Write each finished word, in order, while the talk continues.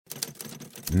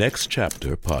Next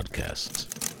Chapter Podcasts.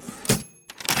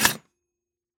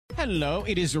 Hello,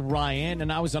 it is Ryan,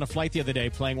 and I was on a flight the other day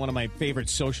playing one of my favorite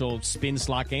social spin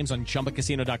slot games on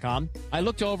ChumbaCasino.com. I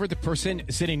looked over at the person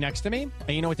sitting next to me, and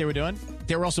you know what they were doing?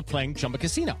 They were also playing Chumba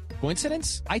Casino.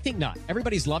 Coincidence? I think not.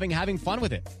 Everybody's loving having fun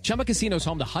with it. Chumba Casino is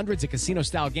home to hundreds of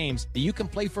casino-style games that you can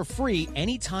play for free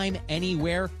anytime,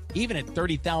 anywhere, even at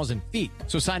 30,000 feet.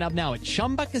 So sign up now at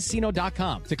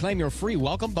ChumbaCasino.com to claim your free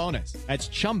welcome bonus. That's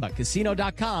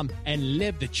ChumbaCasino.com and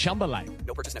live the Chumba life.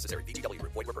 No purchase necessary. VGW.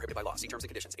 Void where prohibited by law. See terms and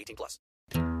conditions. 18+.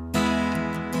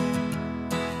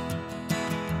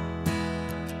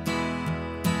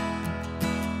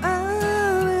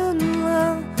 I'm in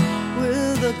love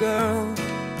with a girl,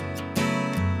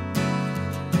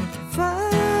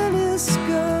 finest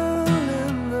girl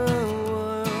in the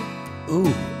world.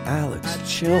 Ooh, Alex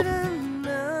Chilton.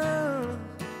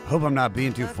 Hope I'm not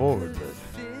being too forward,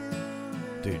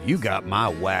 but dude, you got my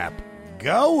WAP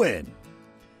going.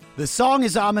 The song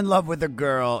is I'm in Love with a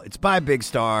Girl. It's by Big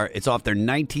Star. It's off their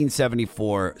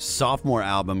 1974 sophomore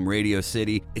album, Radio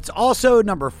City. It's also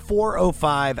number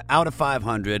 405 out of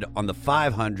 500 on the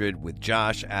 500 with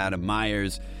Josh Adam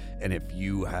Myers. And if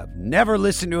you have never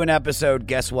listened to an episode,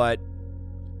 guess what?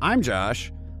 I'm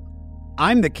Josh.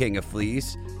 I'm the King of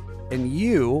Fleece. And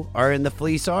you are in the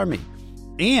Fleece Army.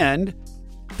 And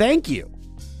thank you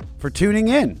for tuning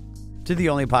in to the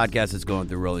only podcast that's going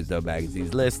through Rolling Stone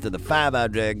Magazine's list of the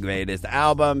 500 greatest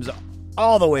albums,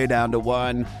 all the way down to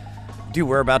one. Dude,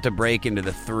 we're about to break into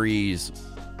the threes.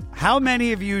 How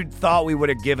many of you thought we would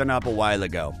have given up a while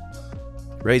ago?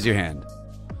 Raise your hand.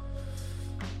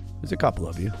 There's a couple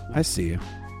of you. I see you.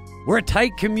 We're a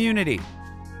tight community.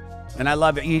 And I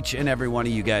love each and every one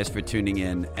of you guys for tuning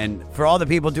in. And for all the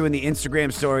people doing the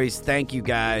Instagram stories, thank you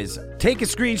guys. Take a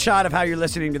screenshot of how you're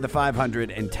listening to the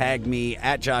 500 and tag me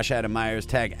at Josh Adam Myers,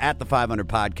 tag at the 500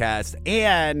 podcast,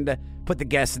 and put the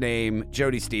guest name,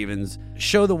 Jody Stevens.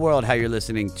 Show the world how you're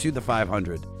listening to the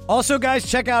 500. Also, guys,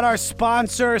 check out our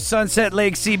sponsor, Sunset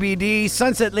Lake CBD.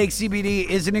 Sunset Lake CBD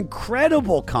is an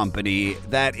incredible company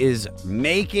that is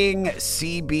making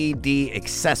CBD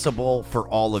accessible for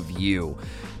all of you.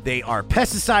 They are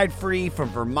pesticide-free from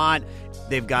Vermont.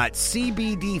 They've got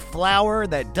CBD flower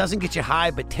that doesn't get you high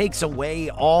but takes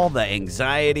away all the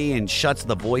anxiety and shuts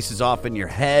the voices off in your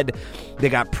head. They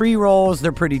got pre-rolls.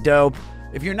 They're pretty dope.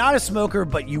 If you're not a smoker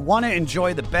but you want to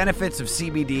enjoy the benefits of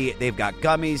CBD, they've got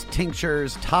gummies,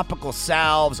 tinctures, topical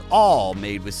salves, all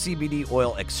made with CBD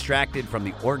oil extracted from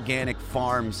the organic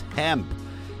farm's hemp.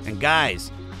 And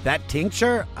guys, that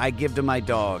tincture I give to my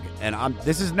dog, and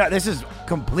this is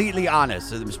completely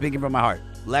honest. I'm speaking from my heart.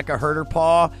 Lekka hurt her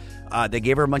paw. They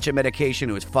gave her a bunch of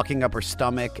medication. It was fucking up her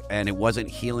stomach, and it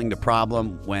wasn't healing the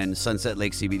problem. When Sunset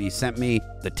Lake CBD sent me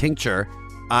the tincture,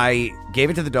 I gave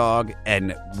it to the dog,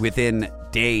 and within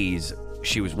days,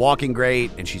 she was walking great,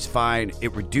 and she's fine.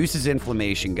 It reduces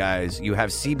inflammation, guys. You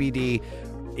have CBD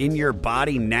in your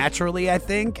body naturally, I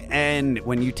think, and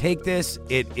when you take this,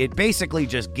 it basically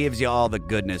just gives you all the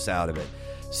goodness out of it.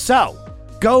 So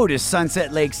go to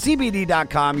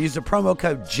sunsetlakecbd.com, use the promo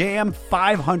code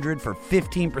JAM500 for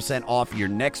 15% off your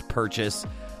next purchase.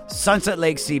 Sunset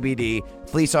Lake CBD,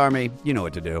 Fleece Army, you know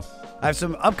what to do. I have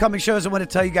some upcoming shows I want to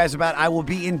tell you guys about. I will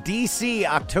be in DC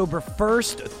October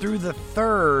 1st through the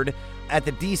 3rd at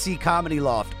the DC Comedy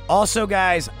Loft. Also,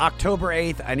 guys, October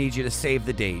 8th, I need you to save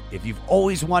the date. If you've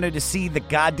always wanted to see the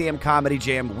goddamn Comedy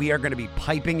Jam, we are going to be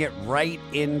piping it right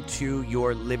into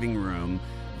your living room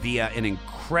via an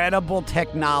incredible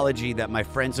technology that my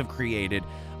friends have created.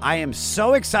 I am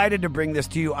so excited to bring this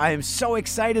to you. I am so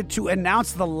excited to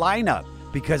announce the lineup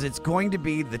because it's going to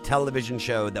be the television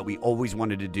show that we always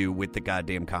wanted to do with the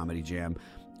goddamn Comedy Jam.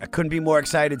 I couldn't be more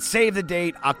excited. Save the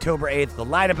date, October 8th. The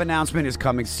lineup announcement is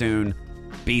coming soon.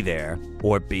 Be there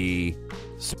or be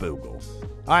spoogle.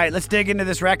 All right, let's dig into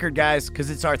this record, guys, because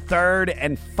it's our third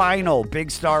and final Big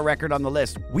Star record on the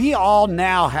list. We all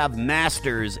now have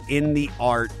masters in the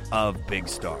art of Big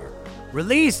Star.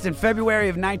 Released in February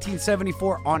of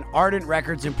 1974 on Ardent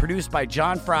Records and produced by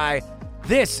John Fry,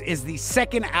 this is the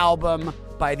second album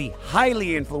by the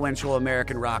highly influential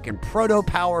American rock and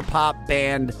proto-power pop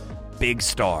band Big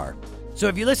Star. So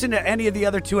if you listen to any of the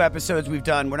other two episodes we've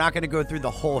done, we're not going to go through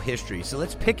the whole history. So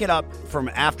let's pick it up from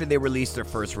after they released their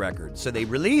first record. So they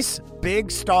release Big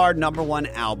Star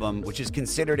 #1 album, which is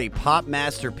considered a pop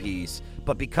masterpiece.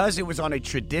 But because it was on a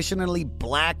traditionally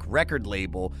black record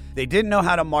label, they didn't know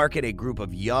how to market a group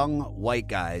of young white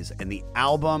guys, and the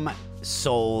album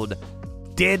sold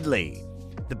diddly.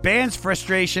 The band's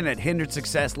frustration at hindered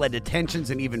success led to tensions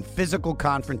and even physical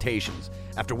confrontations.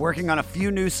 After working on a few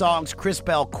new songs, Chris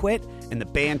Bell quit and the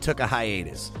band took a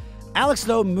hiatus. Alex,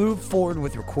 though, moved forward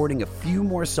with recording a few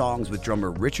more songs with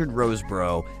drummer Richard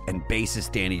Roseborough and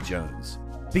bassist Danny Jones.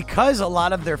 Because a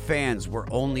lot of their fans were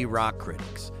only rock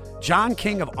critics, John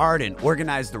King of Ardent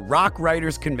organized the Rock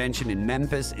Writers Convention in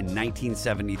Memphis in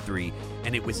 1973,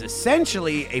 and it was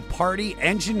essentially a party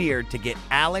engineered to get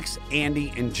Alex,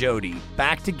 Andy, and Jody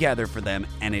back together for them,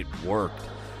 and it worked.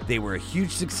 They were a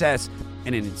huge success,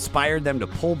 and it inspired them to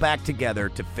pull back together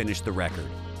to finish the record.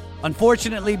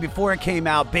 Unfortunately, before it came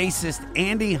out, bassist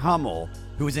Andy Hummel,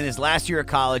 who was in his last year of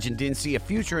college and didn't see a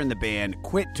future in the band,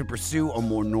 quit to pursue a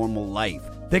more normal life.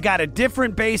 They got a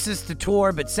different bassist to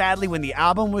tour, but sadly, when the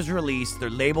album was released, their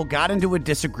label got into a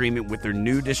disagreement with their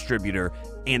new distributor,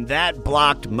 and that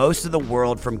blocked most of the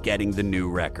world from getting the new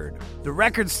record. The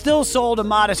record still sold a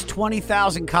modest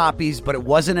 20,000 copies, but it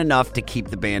wasn't enough to keep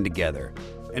the band together.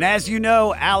 And as you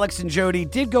know, Alex and Jody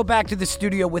did go back to the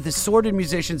studio with assorted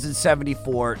musicians in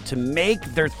 '74 to make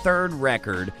their third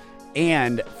record,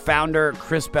 and founder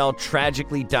Chris Bell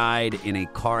tragically died in a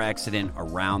car accident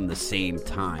around the same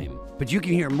time. But you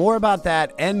can hear more about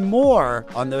that and more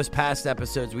on those past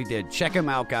episodes we did. Check them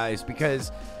out, guys,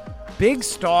 because Big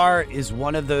Star is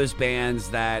one of those bands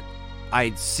that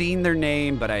I'd seen their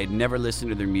name, but I had never listened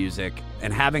to their music.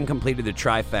 And having completed the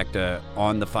trifecta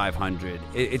on the 500,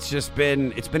 it's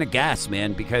been a gas,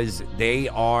 man, because they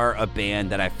are a band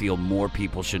that I feel more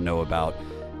people should know about.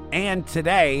 And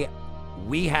today,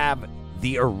 we have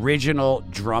the original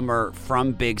drummer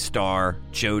from Big Star,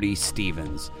 Jody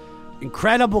Stevens.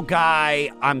 Incredible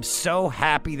guy. I'm so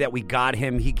happy that we got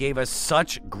him. He gave us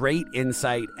such great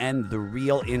insight and the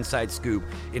real inside scoop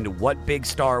into what Big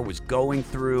Star was going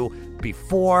through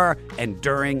before and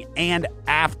during and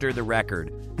after the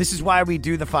record. This is why we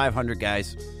do the 500,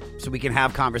 guys, so we can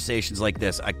have conversations like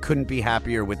this. I couldn't be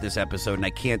happier with this episode, and I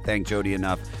can't thank Jody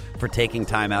enough for taking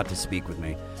time out to speak with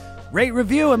me. Rate,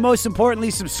 review, and most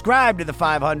importantly, subscribe to the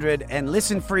 500 and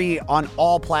listen free on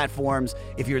all platforms.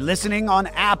 If you're listening on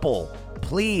Apple,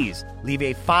 please leave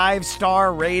a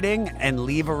 5-star rating and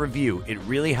leave a review. It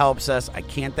really helps us. I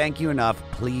can't thank you enough.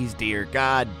 Please, dear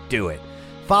God, do it.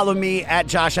 Follow me at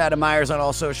Josh Adam Myers on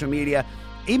all social media.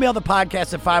 Email the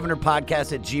podcast at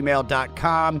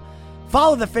 500podcast@gmail.com.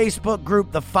 Follow the Facebook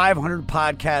group, The 500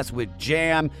 Podcast with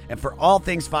Jam. And for all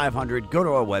things 500, go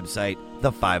to our website,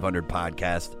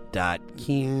 the500podcast.com.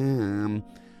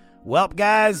 Well,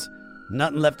 guys,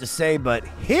 nothing left to say, but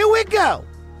here we go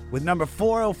with number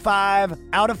 405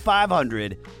 out of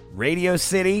 500, Radio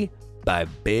City by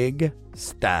Big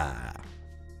Star.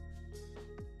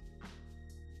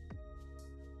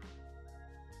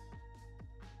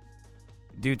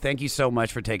 Dude, thank you so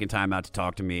much for taking time out to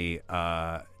talk to me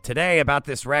today about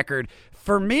this record.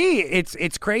 For me,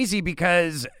 it's crazy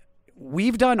because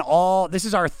we've done this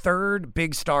is our third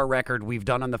Big Star record we've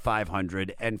done on the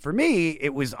 500. And for me,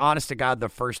 it was honest to God the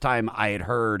first time I had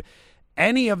heard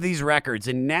any of these records.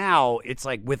 And now it's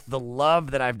like with the love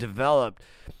that I've developed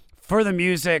for the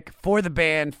music, for the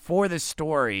band, for the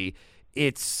story,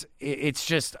 it's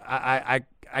just,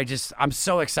 I'm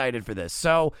so excited for this.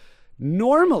 So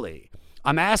normally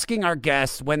I'm asking our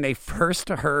guests when they first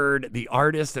heard the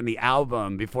artist and the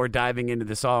album before diving into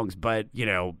the songs, but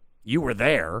you were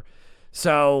there.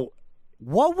 So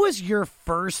what was your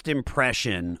first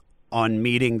impression on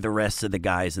meeting the rest of the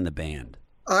guys in the band?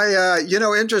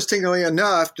 Interestingly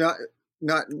enough,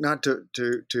 not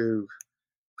to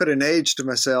put an age to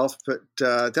myself, but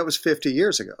that was 50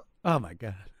 years ago. Oh my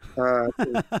God.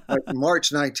 Like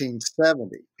March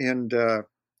 1970. And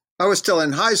I was still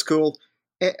in high school,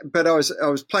 but I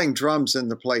was playing drums in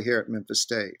the play here at Memphis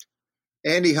State.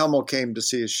 Andy Hummel came to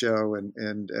see a show,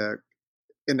 and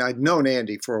I'd known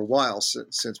Andy for a while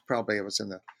since probably I was in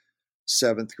the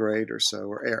 7th grade or so,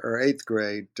 or 8th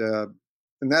grade.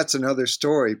 And that's another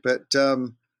story. But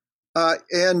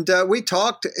we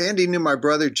talked. Andy knew my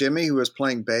brother Jimmy, who was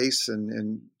playing bass,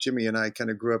 and Jimmy and I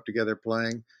kind of grew up together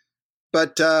playing.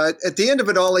 But at the end of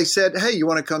it all, he said, "Hey, you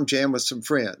want to come jam with some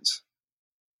friends?"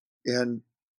 And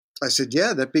I said,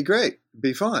 "Yeah, that'd be great. It'd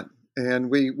be fun." And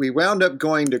we wound up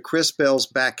going to Chris Bell's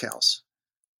back house.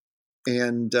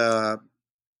 And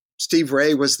Steve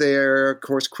Ray was there. Of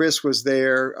course, Chris was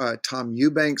there. Tom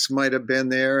Eubanks might have been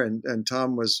there. And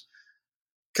Tom was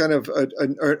kind of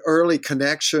an early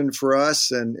connection for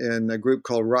us in a group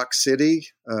called Rock City.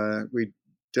 We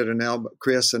did an album.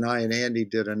 Chris and I and Andy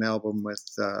did an album with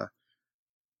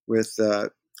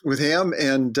him.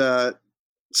 And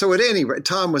so at any rate,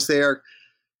 Tom was there.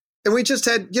 And we just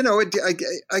had,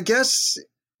 I guess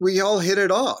we all hit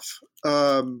it off.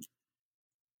 So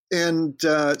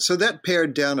that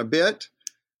pared down a bit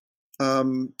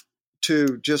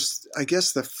to just, I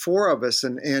guess, the four of us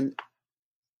and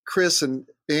Chris and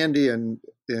Andy and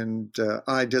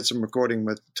I did some recording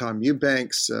with Tom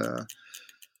Eubanks.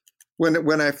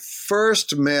 When I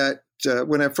first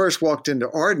walked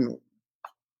into Ardent,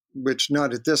 which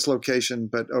not at this location,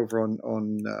 but over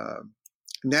on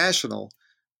National,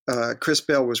 Chris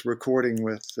Bell was recording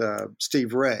with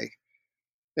Steve Ray,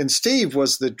 and Steve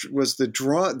was the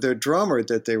drummer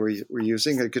that they were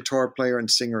using, a guitar player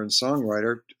and singer and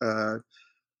songwriter.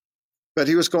 But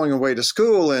he was going away to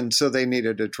school, and so they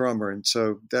needed a drummer, and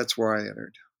so that's where I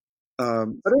entered.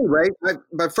 But anyway,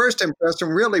 my first impression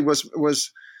really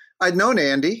was I'd known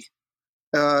Andy,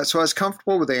 so I was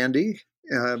comfortable with Andy,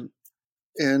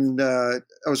 and I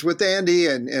was with Andy,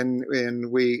 and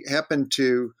we happened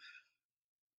to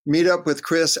meet up with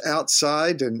Chris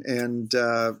outside, and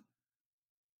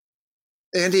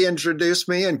Andy introduced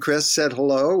me, and Chris said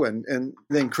hello, and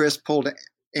then Chris pulled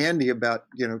Andy about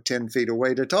 10 feet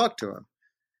away to talk to him,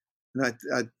 and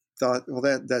I thought, well,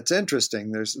 that's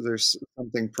interesting. There's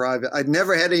something private. I'd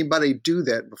never had anybody do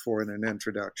that before in an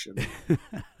introduction.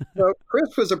 So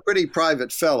Chris was a pretty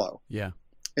private fellow. Yeah.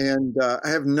 And I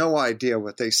have no idea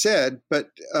what they said, but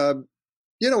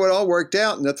it all worked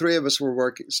out, and the three of us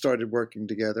started working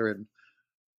together, and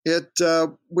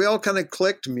we all kind of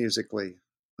clicked musically,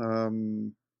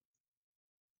 in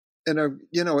a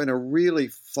really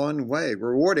fun way,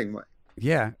 rewarding way.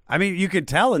 Yeah. I mean, you could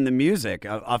tell in the music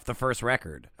off the first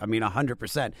record. I mean,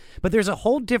 100%. But there's a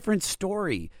whole different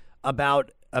story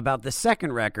about the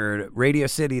second record, Radio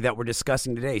City, that we're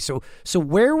discussing today. So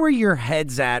where were your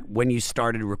heads at when you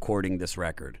started recording this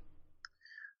record?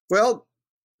 Well,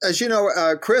 as you know,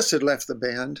 Chris had left the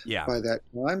band by that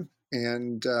time,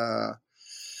 and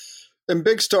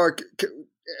Big Star,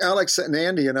 Alex and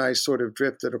Andy and I sort of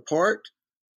drifted apart.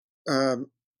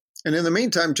 And in the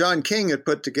meantime, John King had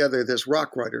put together this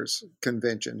rock writers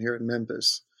convention here in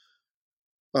Memphis,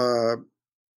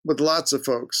 with lots of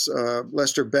folks,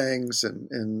 Lester Bangs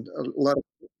and a lot of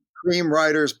Cream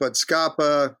writers, Bud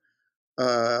Scappa.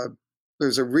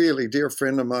 There's a really dear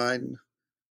friend of mine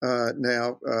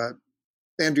now,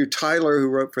 Andrew Tyler, who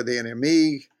wrote for the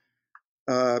NME.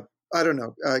 I don't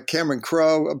know, Cameron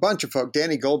Crowe, a bunch of folks,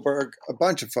 Danny Goldberg, a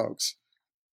bunch of folks.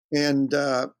 And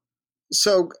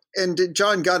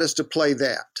John got us to play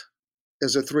that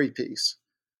as a three-piece.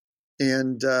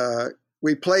 And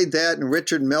we played that, and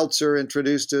Richard Meltzer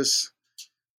introduced us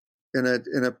in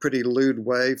a pretty lewd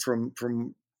way from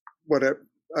what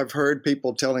I've heard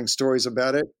people telling stories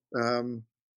about it. And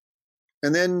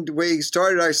then we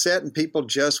started our set, and people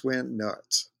just went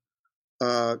nuts.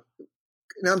 And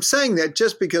I'm saying that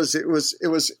just because it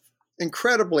was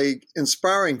incredibly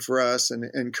inspiring for us and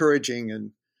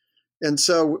encouraging, and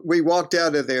so we walked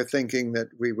out of there thinking that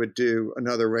we would do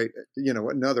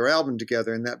another album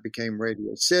together, and that became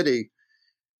Radio City.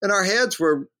 And our heads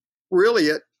were really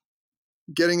at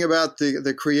getting about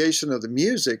the creation of the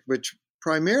music, which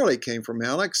primarily came from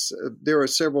Alex. There were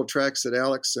several tracks that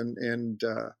Alex and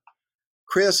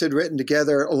Chris had written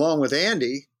together along with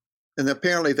Andy, and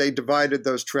apparently they divided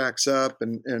those tracks up.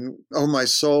 And Oh My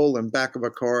Soul and Back of a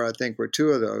Car, I think, were two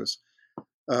of those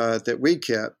that we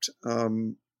kept.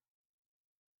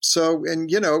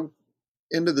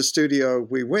 Into the studio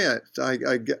we went.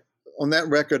 On that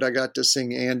record, I got to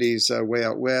sing Andy's Way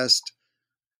Out West,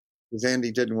 because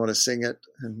Andy didn't want to sing it.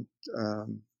 And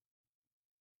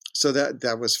so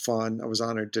that was fun. I was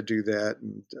honored to do that.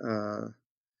 And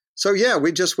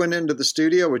we just went into the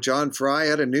studio with John Fry,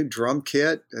 had a new drum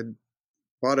kit, and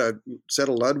bought a set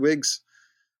of Ludwigs.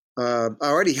 I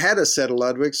already had a set of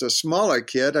Ludwigs, a smaller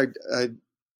kit. I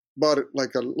bought it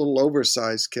like a little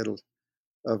oversized kit of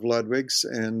Ludwigs,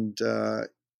 and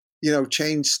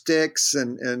change sticks,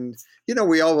 and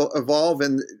we all evolve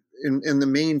in the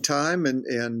meantime,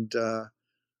 and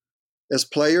as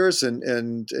players,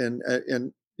 and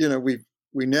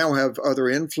we now have other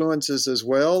influences as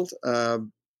well,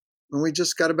 and we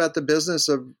just got about the business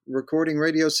of recording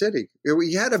Radio City.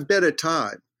 We had a bit of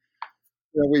time.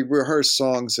 We rehearsed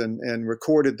songs and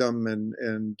recorded them,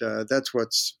 and that's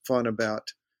what's fun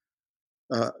about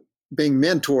being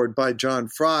mentored by John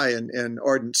Fry and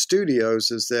Ardent Studios,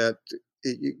 is that,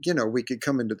 we could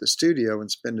come into the studio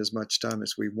and spend as much time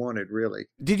as we wanted, really.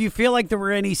 Did you feel like there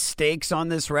were any stakes on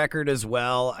this record as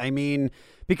well? I mean,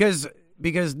 because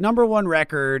number one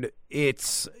record,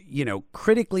 it's,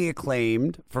 critically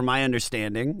acclaimed from my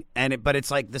understanding, but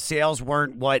it's like the sales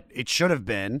weren't what it should have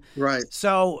been. Right.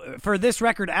 So for this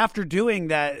record, after doing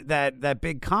that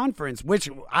big conference, which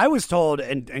I was told,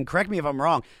 and correct me if I'm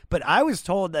wrong, but I was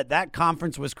told that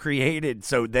conference was created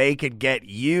so they could get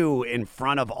you in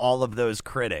front of all of those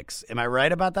critics. Am I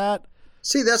right about that?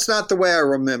 See, that's not the way I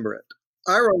remember it.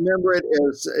 I remember it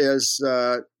as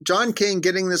John King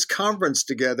getting this conference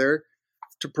together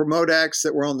to promote acts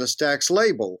that were on the Stax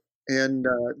label. And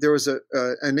there was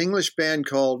an English band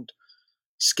called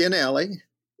Skin Alley,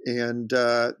 and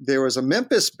there was a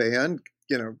Memphis band,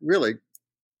 really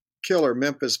killer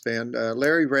Memphis band,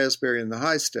 Larry Raspberry and the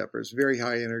High Steppers, very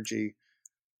high energy.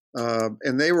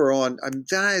 And they were on,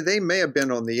 they may have been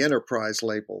on the Enterprise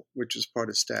label, which is part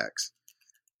of Stax.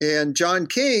 And John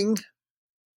King,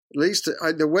 at least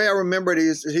the way I remember it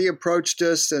is he approached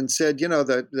us and said,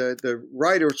 the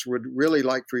writers would really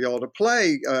like for y'all to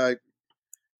play,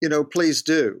 please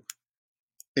do.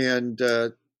 And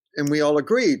we all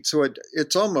agreed. So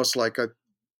it's almost like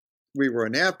we were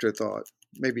an afterthought,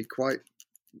 maybe quite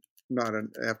not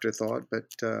an afterthought,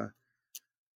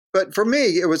 but for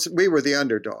me, we were the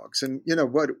underdogs. And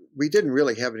we didn't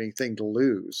really have anything to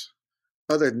lose.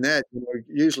 Other than that,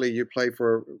 usually you play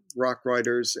for rock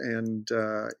writers and,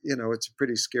 it's a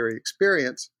pretty scary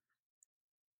experience.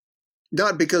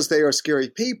 Not because they are scary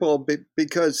people, but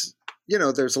because,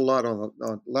 there's a lot a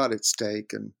lot at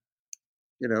stake. And,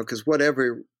 because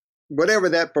whatever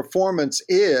that performance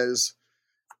is,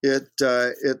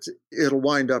 it'll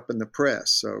wind up in the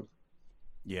press. So,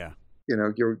 yeah,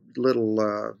 you're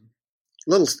little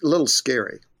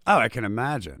scary. Oh, I can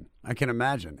imagine.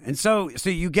 And so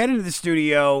you get into the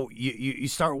studio, you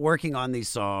start working on these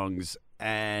songs,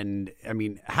 and I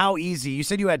mean, how easy? You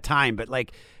said you had time, but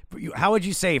how would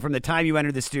you say from the time you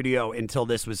entered the studio until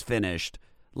this was finished,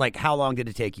 how long did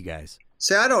it take you guys?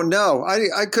 See, I don't know.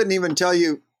 I couldn't even tell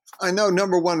you. I know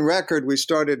number one record we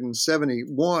started in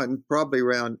 71, probably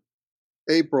around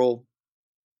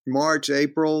March,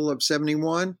 April of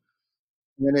 71.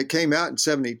 And it came out in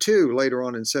 72, later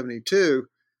on in 72.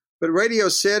 But Radio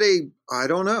City, I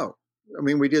don't know. I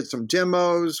mean, we did some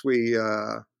demos. We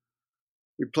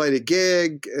played a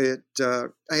gig.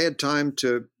 I had time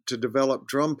to develop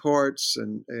drum parts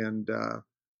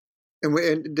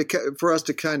for us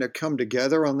to kind of come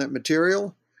together on that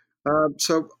material.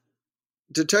 So,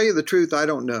 to tell you the truth, I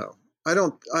don't know. I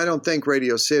don't think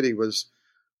Radio City was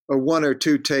a one or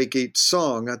two take each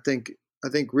song. I think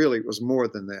really it was more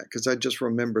than that, because I just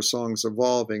remember songs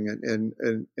evolving and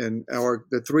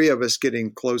the three of us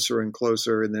getting closer and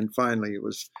closer, and then finally it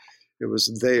was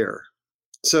there.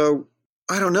 So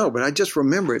I don't know, but I just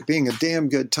remember it being a damn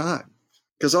good time,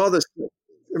 because all this.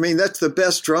 I mean, that's the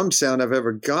best drum sound I've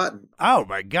ever gotten. Oh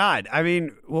my God! I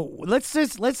mean, well, let's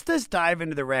just dive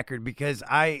into the record, because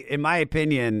in my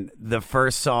opinion, the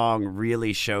first song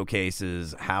really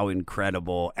showcases how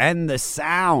incredible and the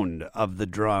sound of the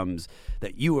drums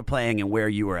that you were playing and where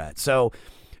you were at. So,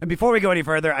 and before we go any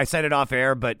further, I said it off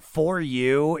air, but For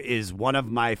You is one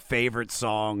of my favorite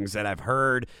songs that I've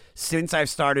heard since I've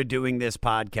started doing this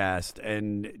podcast.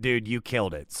 And dude, you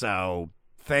killed it. So.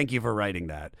 Thank you for writing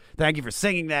that. Thank you for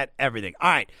singing that, everything. All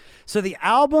right. So the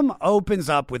album opens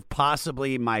up with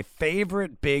possibly my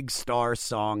favorite Big Star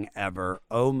song ever,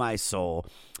 Oh My Soul.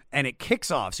 And it kicks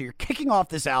off. So you're kicking off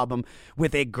this album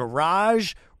with a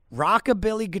garage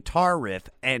rockabilly guitar riff,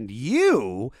 and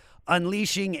you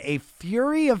unleashing a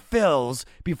fury of fills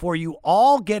before you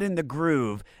all get in the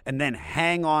groove and then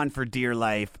hang on for dear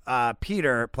life.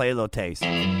 Peter, play a little taste.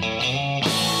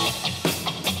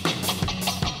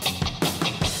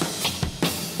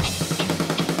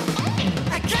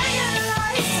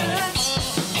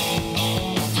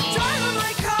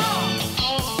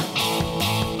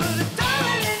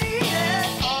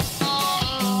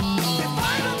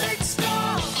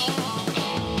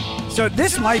 So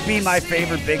this might be my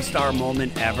favorite Big Star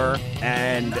moment ever,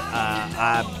 and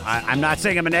I'm not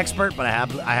saying I'm an expert, but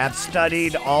I have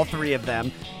studied all three of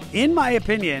them. In my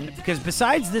opinion, because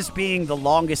besides this being the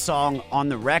longest song on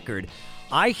the record,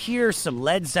 I hear some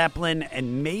Led Zeppelin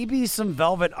and maybe some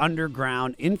Velvet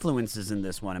Underground influences in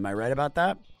this one. Am I right about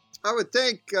that? I would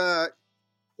think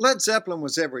Led Zeppelin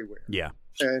was everywhere. Yeah.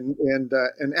 And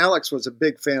Alex was a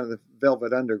big fan of the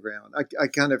Velvet Underground. I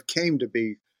kind of came to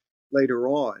be later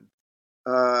on.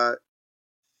 I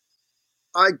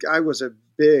was a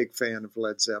big fan of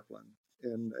Led Zeppelin,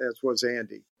 and as was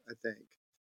Andy, I think.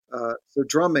 So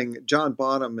drumming, John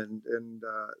Bonham and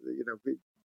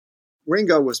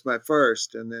Ringo was my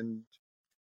first, and then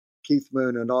Keith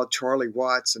Moon and all Charlie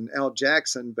Watts and Al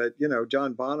Jackson. But,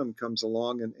 John Bonham comes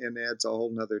along and adds a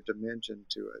whole nother dimension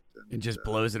to it. And it just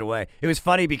blows it away. It was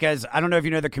funny because I don't know if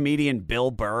you know the comedian Bill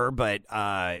Burr, but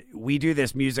we do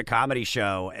this music comedy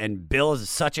show, and Bill is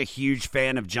such a huge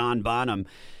fan of John Bonham.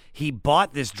 he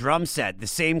bought this drum set, the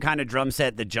same kind of drum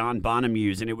set that John Bonham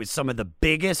used, and it was some of the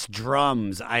biggest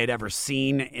drums I had ever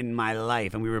seen in my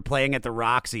life. And we were playing at the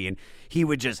Roxy, and he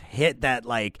would just hit that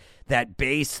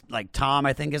bass, like tom,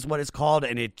 I think is what it's called,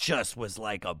 and it just was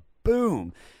like a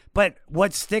boom. But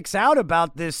what sticks out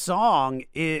about this song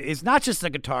is not just the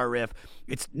guitar riff,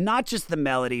 it's not just the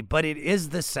melody, but it is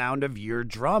the sound of your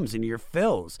drums and your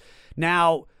fills.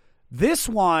 Now, this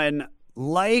one,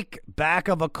 like Back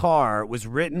of a Car, was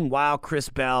written while Chris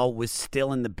Bell was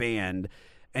still in the band,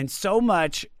 and so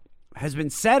much has been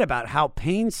said about how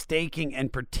painstaking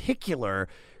and particular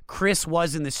Chris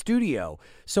was in the studio.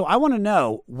 So I want to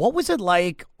know, what was it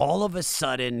like all of a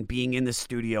sudden being in the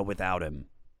studio without him?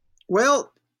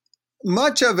 Well,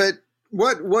 much of it,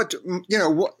 much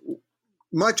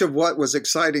of what was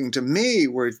exciting to me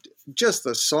were just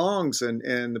the songs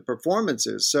and the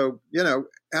performances. So,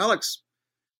 Alex,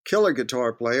 killer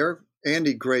guitar player,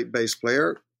 Andy, great bass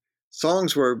player.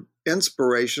 Songs were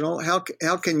inspirational.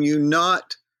 How can you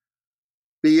not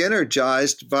be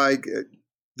energized by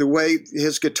the way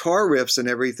his guitar riffs and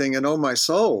everything and Oh My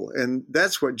Soul? And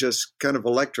that's what just kind of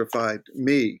electrified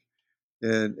me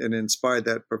and inspired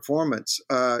that performance.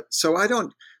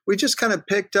 We just kind of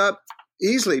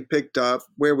easily picked up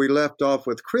where we left off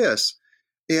with Chris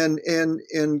in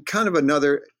kind of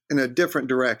in a different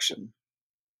direction.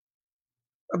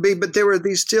 I mean, but there were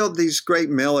these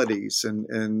great melodies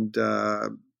and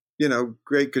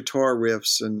great guitar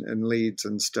riffs and leads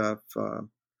and stuff.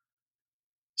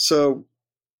 So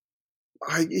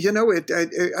I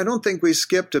don't think we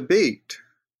skipped a beat.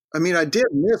 I mean, I did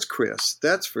miss Chris,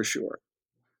 that's for sure.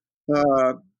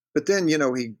 But then,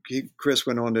 Chris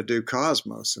went on to do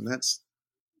Cosmos, and that's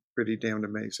pretty damn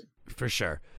amazing. For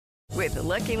sure. With the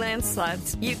Lucky Land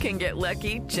Slots, you can get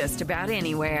lucky just about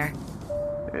anywhere.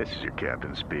 This is your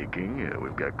captain speaking.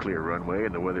 We've got clear runway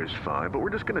and the weather's fine, but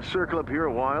we're just going to circle up here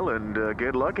a while and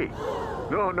get lucky.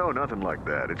 No, nothing like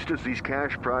that. It's just these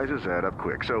cash prizes add up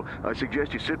quick. So I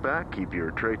suggest you sit back, keep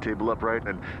your tray table upright,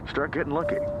 and start getting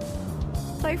lucky.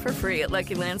 Play for free at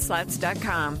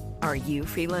LuckyLandSlots.com. Are you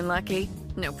feeling lucky?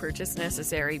 No purchase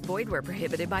necessary. Void where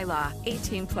prohibited by law.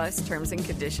 18+ terms and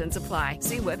conditions apply.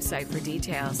 See website for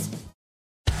details.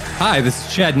 Hi, this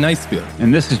is Chad Nicefield.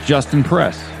 And this is Justin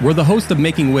Press. We're the host of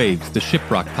Making Waves, the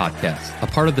Shiprock podcast, a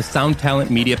part of the Sound Talent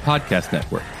Media Podcast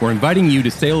Network. We're inviting you to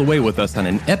sail away with us on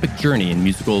an epic journey in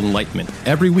musical enlightenment.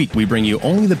 Every week, we bring you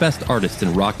only the best artists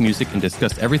in rock music and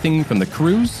discuss everything from the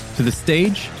cruise to the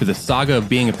stage to the saga of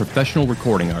being a professional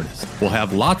recording artist. We'll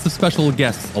have lots of special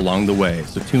guests along the way,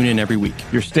 so tune in every week.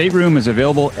 Your stateroom is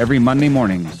available every Monday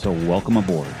morning, so welcome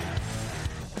aboard.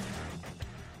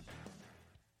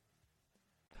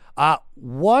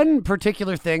 One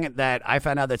particular thing that I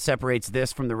found out that separates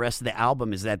this from the rest of the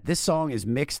album is that this song is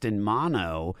mixed in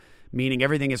mono, meaning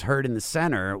everything is heard in the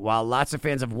center, while lots of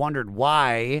fans have wondered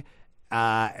why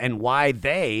and why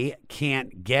they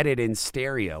can't get it in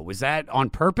stereo. Was that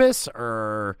on purpose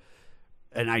or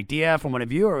an idea from one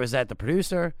of you, or was that the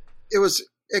producer?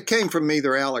 It came from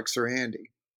either Alex or Andy.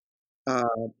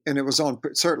 And it was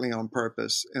certainly on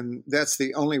purpose. And that's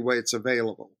the only way it's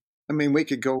available. I mean, we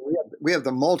have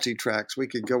the multi-tracks. We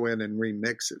could go in and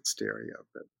remix it stereo.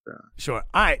 But Sure.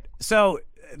 All right. So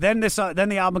then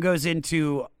the album goes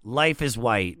into Life is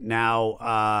White.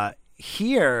 Now,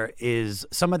 here is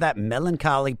some of that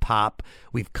melancholy pop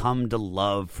we've come to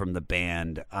love from the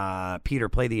band. Peter,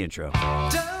 play the intro.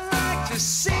 Don't like to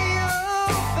see your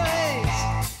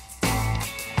face.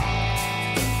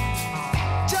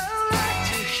 Don't like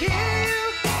to hear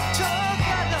you talk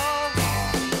at all.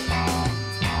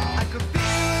 I could be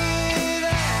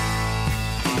there,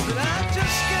 but I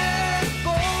just get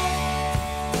bored.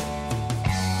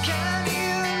 Can't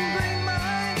even bring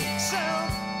myself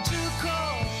to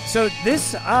call. So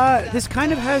this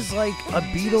kind of has like a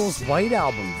Beatles White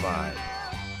Album vibe.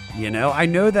 You know, I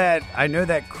know that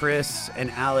Chris and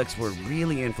Alex were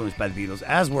really influenced by the Beatles,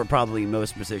 as were probably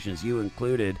most musicians, you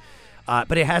included.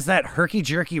 But it has that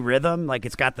herky-jerky rhythm, like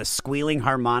it's got the squealing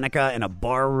harmonica and a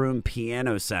barroom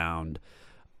piano sound.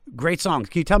 Great songs.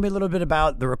 Can you tell me a little bit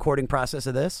about the recording process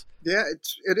of this? yeah,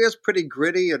 it is pretty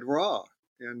gritty and raw.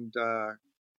 And, I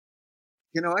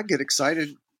get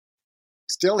excited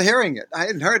still hearing it. I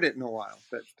hadn't heard it in a while,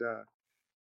 but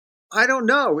I don't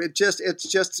know. It's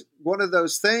just one of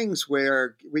those things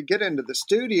where we get into the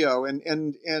studio and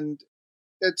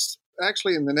it's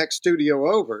actually in the next studio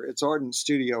over. It's Arden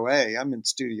Studio A. I'm in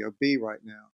Studio B right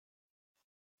now.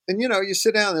 And, you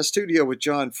sit down in the studio with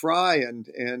John Fry and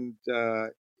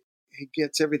he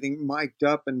gets everything mic'd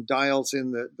up and dials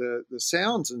in the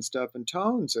sounds and stuff and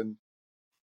tones. And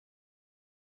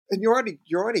and you're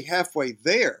already halfway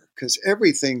there because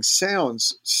everything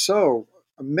sounds so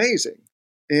amazing.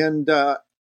 And how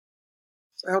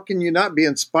can you not be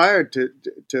inspired to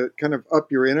kind of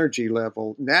up your energy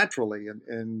level naturally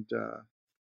and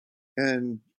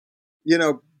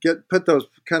put those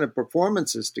kind of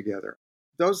performances together?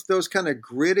 Those kind of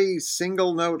gritty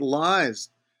single note lies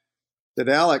that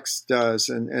Alex does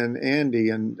and Andy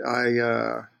and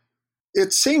I.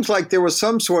 It seems like there was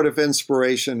some sort of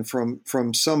inspiration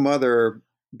from some other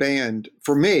band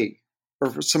for me, or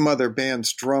for some other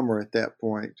band's drummer at that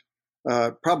point.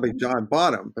 Probably John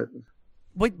Bonham,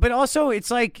 but also it's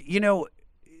like,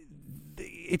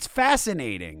 it's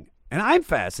fascinating, and I'm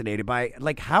fascinated by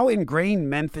like how ingrained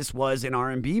Memphis was in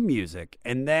R&B music,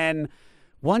 and then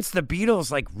once the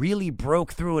Beatles like really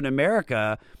broke through in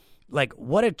America, like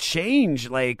what a change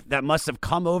like that must have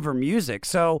come over music.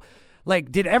 So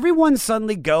like, did everyone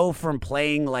suddenly go from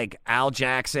playing like Al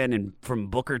Jackson and from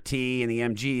Booker T and the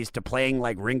MGs to playing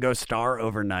like Ringo Starr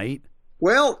overnight?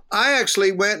 Well, I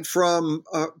actually went from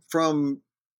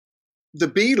the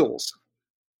Beatles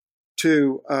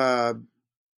to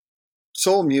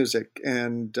soul music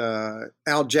and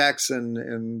Al Jackson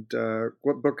and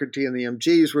what Booker T and the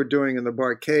MGs were doing in the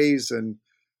Bar-Kays and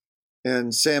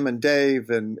Sam and Dave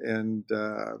and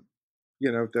the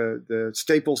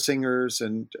staple singers.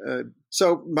 And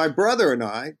so my brother and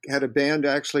I had a band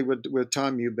actually with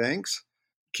Tom Eubanks,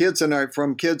 kids in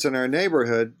our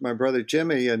neighborhood, my brother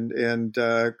Jimmy, and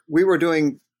we were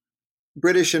doing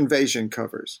British Invasion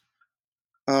covers.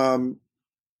 And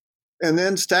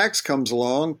then Stax comes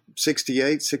along,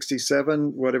 68,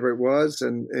 67, whatever it was.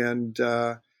 And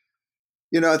I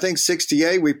think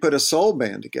 68, we put a soul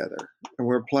band together and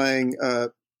we're playing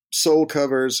soul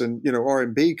covers and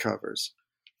R&B covers,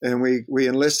 and we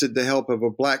enlisted the help of a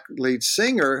black lead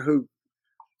singer who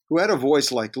had a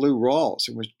voice like Lou Rawls.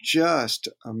 It was just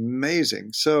amazing.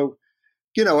 So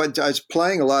I was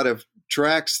playing a lot of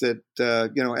tracks that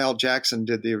Al Jackson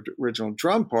did the original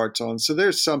drum parts on. So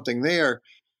there's something there,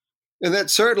 and that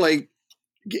certainly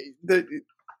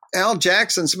Al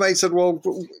Jackson. Somebody said, "Well,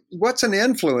 what's an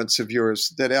influence of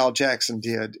yours that Al Jackson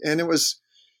did?" And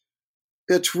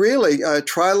it's really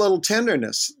Try a Little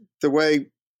Tenderness, the way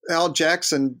Al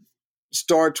Jackson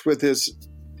starts with his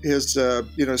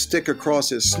stick across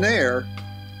his snare,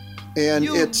 and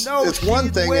it's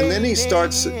one thing, and then he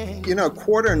starts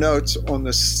quarter notes on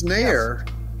the snare,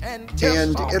 and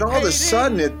it all of a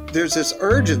sudden there's this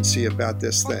urgency about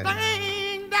this thing.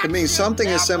 I mean, something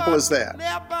as simple as that.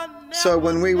 So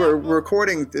when we were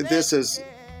recording this as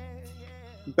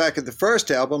back at the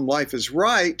first album, Life is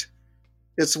Right,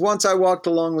 it's Once I Walked a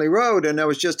Lonely Road, and I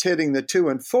was just hitting the 2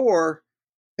 and 4,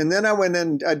 and then I went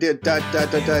in, I did dot,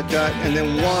 dot, dot, dot, dot, and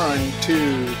then 1,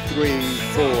 2, 3,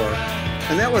 4.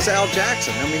 And that was Al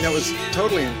Jackson. I mean, that was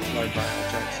totally inspired by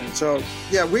Al Jackson. So,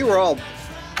 yeah, we were all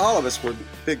of us were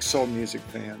big soul music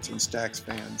fans and Stax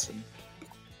fans. And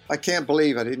I can't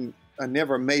believe I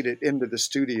never made it into the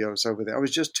studios over there. I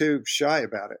was just too shy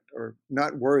about it, or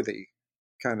not worthy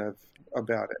kind of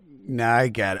about it. No, I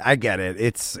get it.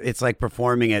 It's like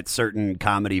performing at certain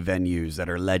comedy venues that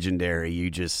are legendary.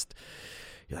 You're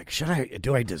like,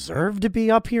 do I deserve to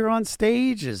be up here on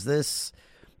stage? Is this,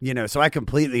 so I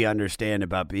completely understand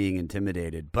about being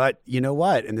intimidated. But you know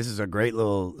what? And this is a great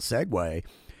little segue.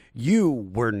 You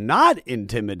were not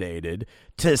intimidated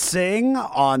to sing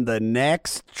on the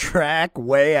next track,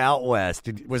 Way Out West.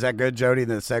 Was that good, Jody,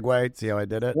 the segue? See how I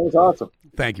did it? That was awesome.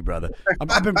 Thank you, brother.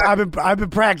 I've been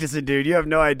practicing, dude. You have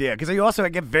no idea. Because I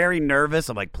get very nervous.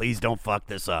 I'm like, please don't fuck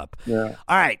this up. Yeah.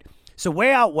 All right. So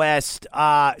Way Out West.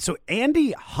 So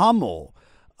Andy Hummel,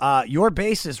 your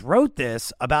bassist, wrote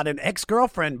this about an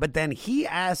ex-girlfriend, but then he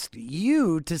asked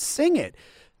you to sing it.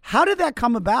 How did that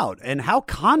come about, and how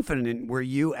confident were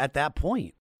you at that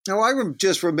point? Oh, I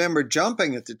just remember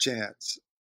jumping at the chance.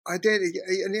 I did.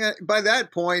 And by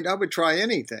that point, I would try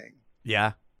anything.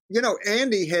 Yeah.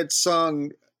 Andy had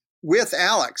sung with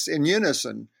Alex in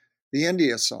unison the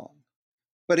India song,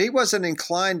 but he wasn't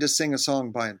inclined to sing a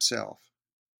song by himself.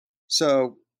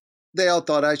 So they all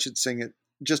thought I should sing it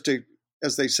just to,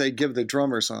 as they say, give the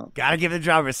drummer some. Got to give the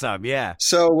drummer some, yeah.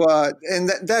 So, and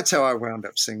that's how I wound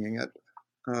up singing it.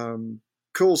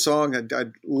 Cool song. I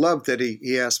loved that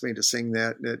he asked me to sing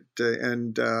that.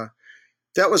 And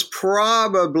that was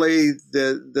probably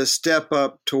the step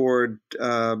up toward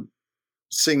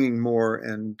singing more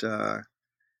and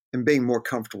being more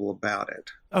comfortable about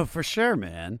it. Oh, for sure,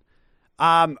 man.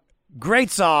 Great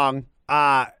song.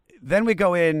 Then we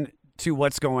go in to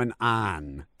What's Going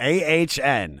On.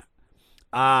 AHN.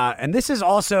 And this is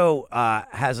also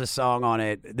has a song on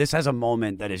it. This has a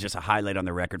moment that is just a highlight on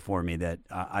the record for me that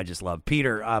I just love.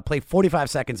 Peter, play 45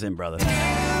 seconds in, brother.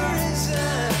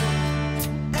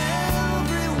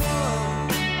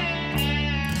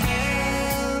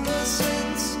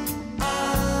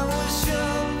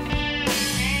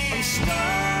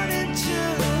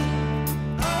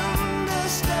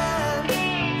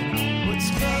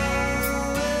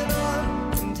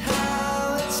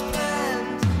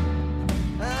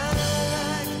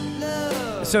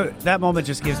 So that moment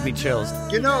just gives me chills.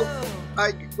 You know,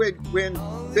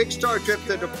 when Big Star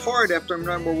drifted apart after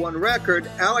number one record,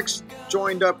 Alex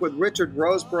joined up with Richard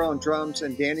Roseborough on drums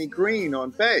and Danny Green on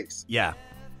bass. Yeah.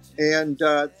 And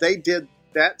they did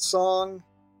that song,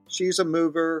 She's a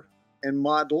Mover, and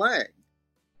Maud Lang.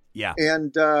 Yeah.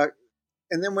 And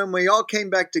then when we all came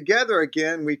back together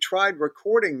again, we tried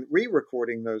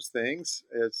re-recording those things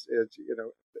as you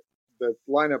know, the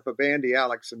lineup of Andy,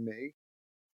 Alex, and me.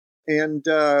 And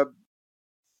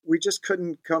we just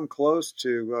couldn't come close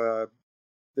to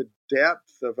the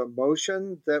depth of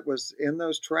emotion that was in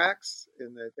those tracks,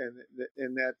 in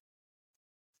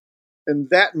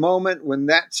that moment when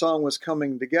that song was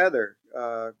coming together,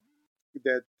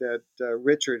 that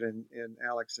Richard and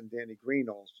Alex and Danny Green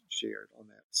all shared on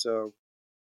that. So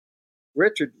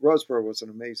Richard Roseborough was an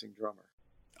amazing drummer.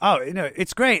 Oh,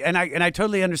 it's great, and I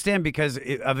totally understand because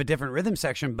of a different rhythm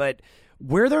section. But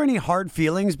were there any hard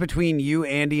feelings between you,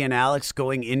 Andy, and Alex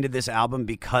going into this album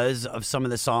because of some of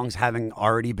the songs having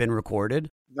already been recorded?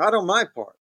 Not on my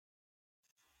part.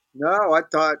 No, I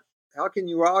thought, how can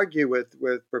you argue with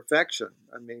perfection?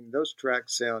 I mean, those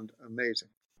tracks sound amazing.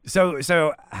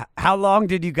 So how long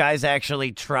did you guys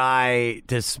actually try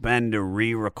to spend to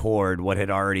re-record what had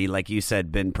already, like you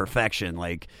said, been perfection?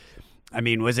 Like, I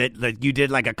mean, was it like you did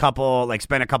spent a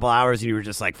couple hours and you were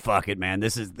just like, fuck it, man,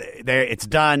 this is there, it's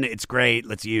done, it's great,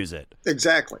 let's use it.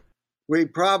 Exactly. We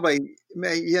probably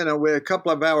with a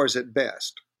couple of hours at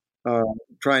best,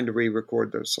 trying to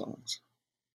re-record those songs.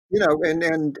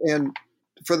 And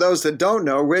for those that don't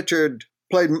know, Richard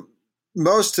played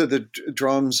most of the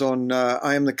drums on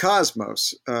I Am the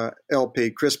Cosmos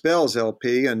LP, Chris Bell's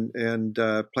LP, and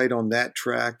played on that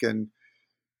track. And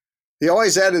he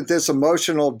always added this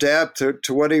emotional depth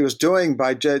to what he was doing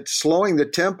by just slowing the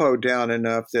tempo down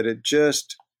enough that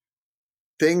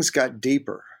things got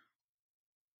deeper.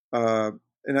 And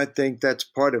I think that's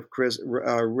part of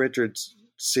Richard's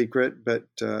secret, but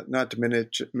not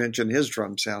to mention his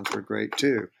drum sounds were great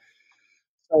too.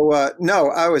 So no,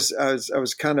 I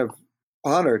was kind of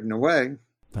honored in a way.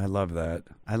 I love that.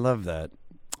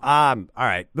 All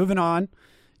right, moving on.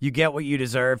 You Get What You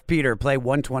Deserve. Peter, play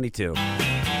 122.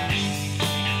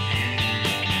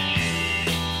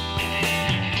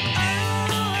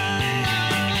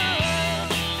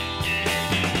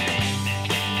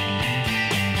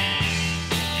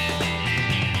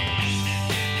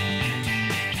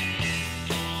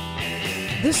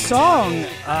 This song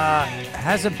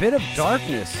has a bit of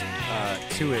darkness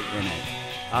to it in it.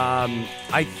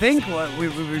 I think what we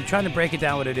were trying to break it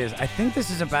down what it is. I think this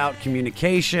is about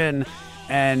communication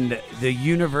and the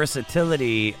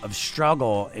universality of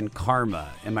struggle and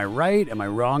karma. Am I right? Am I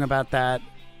wrong about that?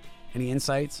 Any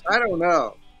insights? I don't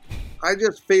know. I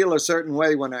just feel a certain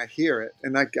way when I hear it,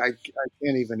 and I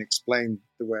can't even explain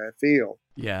the way I feel.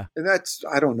 Yeah. And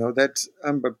I don't know.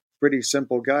 I'm a pretty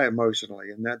simple guy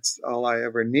emotionally, and that's all I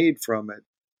ever need from it.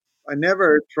 I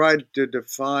never tried to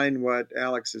define what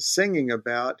Alex is singing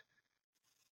about.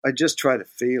 I just try to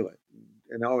feel it,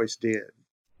 and always did.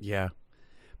 Yeah.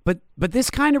 But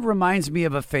this kind of reminds me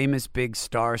of a famous Big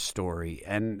Star story.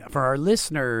 And for our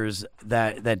listeners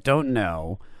that don't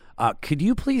know, could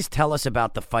you please tell us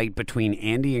about the fight between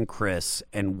Andy and Chris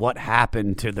and what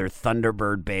happened to their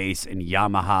Thunderbird bass and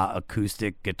Yamaha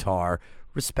acoustic guitar,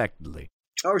 respectively?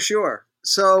 Oh, sure.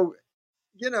 So,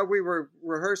 we were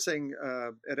rehearsing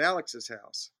at Alex's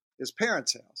house, his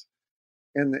parents' house,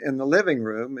 in the living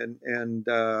room, and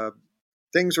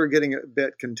things were getting a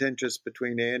bit contentious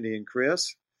between Andy and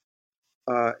Chris.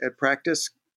 At practice,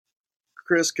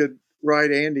 Chris could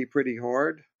ride Andy pretty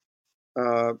hard.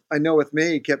 I know with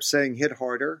me, he kept saying hit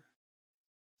harder,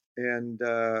 and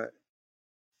I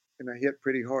hit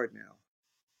pretty hard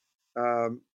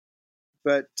now.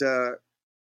 But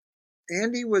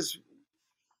Andy was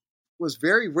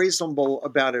very reasonable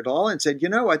about it all and said,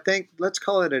 I think let's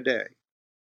call it a day,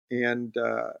 and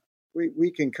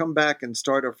we can come back and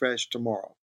start afresh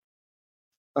tomorrow.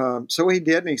 So he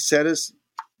did, and he set his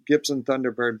Gibson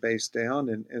Thunderbird bass down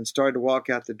and started to walk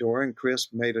out the door, and Chris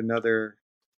made another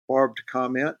barbed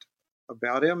comment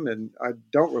about him, and I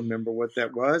don't remember what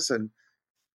that was,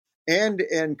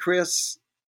 and Chris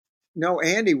no,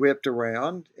 Andy whipped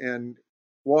around and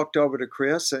walked over to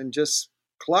Chris and just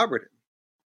clobbered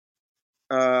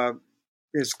him.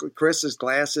 Chris's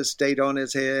glasses stayed on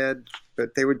his head,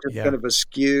 but they were just kind of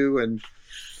askew, and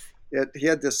he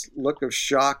had this look of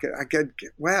shock.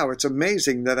 Wow, it's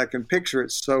amazing that I can picture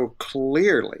it so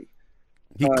clearly.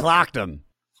 He clocked him.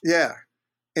 Yeah.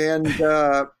 And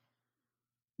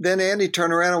then Andy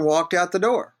turned around and walked out the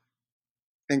door.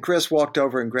 And Chris walked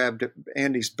over and grabbed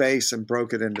Andy's bass and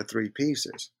broke it into 3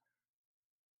 pieces,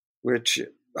 which,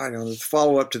 I don't know, the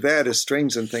follow-up to that is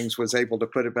Strings and Things was able to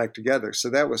put it back together. So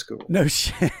that was cool. No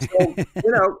shit. So,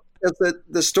 as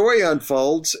the story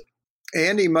unfolds,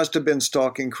 Andy must have been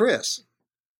stalking Chris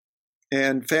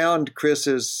and found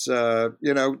Chris's,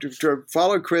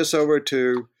 followed Chris over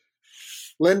to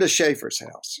Linda Schaefer's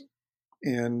house.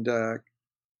 And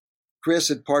Chris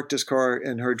had parked his car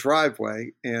in her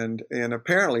driveway and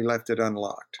apparently left it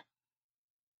unlocked,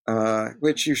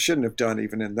 which you shouldn't have done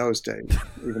even in those days,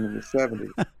 even in the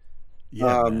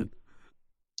 70s.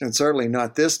 And certainly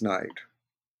not this night.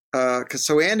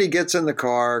 So Andy gets in the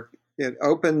car, it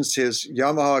opens his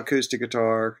Yamaha acoustic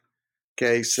guitar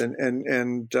case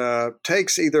and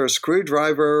takes either a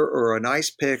screwdriver or an ice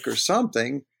pick or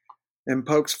something and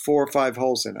pokes 4 or 5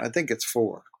 holes in it. I think it's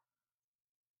 4.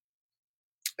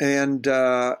 And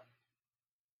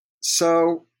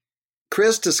so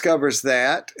Chris discovers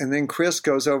that, and then Chris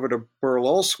goes over to Burl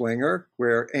Olswinger,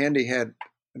 where Andy had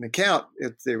an account.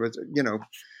 It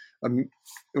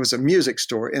was a music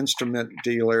store, instrument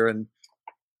dealer,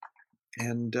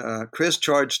 and Chris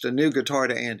charged a new guitar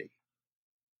to Andy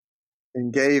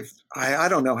and gave, I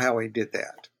don't know how he did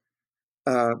that,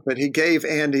 but he gave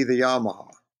Andy the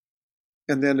Yamaha.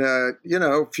 And then, a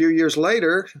few years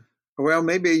later, well,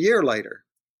 maybe a year later,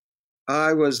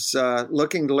 I was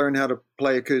looking to learn how to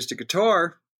play acoustic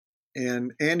guitar,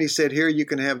 and Andy said, "Here, you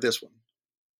can have this one."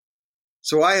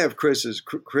 So I have Chris's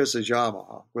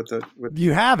Yamaha with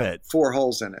you have it 4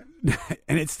 holes in it,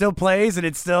 and it still plays, and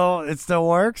it still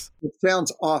works. It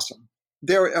sounds awesome.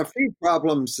 There are a few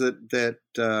problems that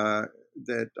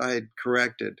I had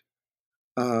corrected,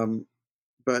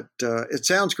 but it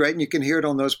sounds great, and you can hear it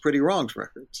on those Pretty Wrongs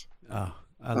records. Oh,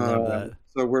 I love that.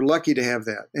 So we're lucky to have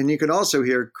that. And you can also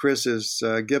hear Chris's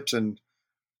Gibson.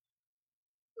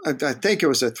 I think it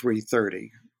was a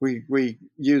 330. We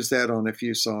use that on a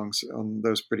few songs on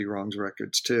those Pretty Wrongs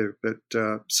records too. But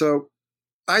so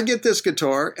I get this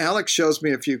guitar. Alex shows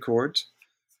me a few chords,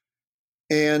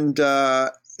 and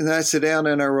I sit down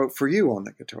and I wrote For You on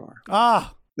the guitar.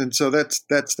 Ah. And so that's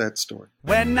that story.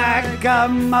 When I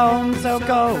come home so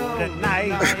cold at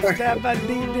night,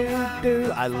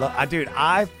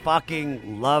 I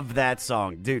fucking love that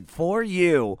song, dude. For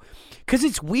You, because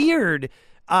it's weird,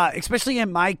 especially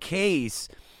in my case,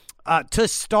 to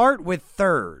start with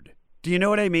Third. Do you know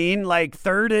what I mean? Like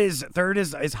third is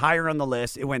higher on the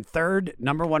list. It went third,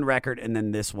 number 1 record, and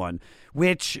then this one,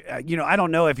 which I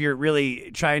don't know if you're really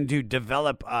trying to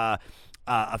develop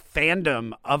a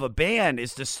fandom of a band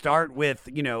is to start with,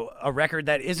 a record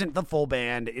that isn't the full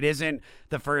band. It isn't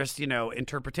the first,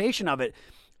 interpretation of it.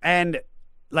 And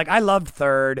like, I loved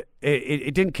Third.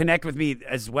 It didn't connect with me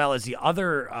as well as the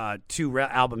other 2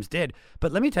 albums did.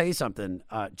 But let me tell you something,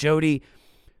 Jody,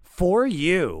 For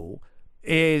You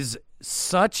is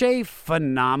such a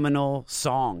phenomenal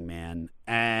song, man.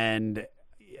 And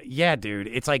yeah, dude,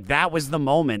 it's like that was the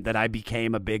moment that I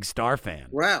became a big Star fan.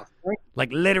 Wow.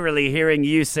 Like literally hearing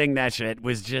you sing that shit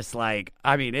was just like,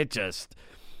 I mean,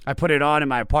 I put it on in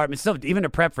my apartment. Still, even to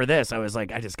prep for this, I was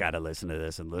like, I just got to listen to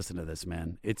this,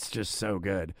 man. It's just so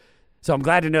good. So I'm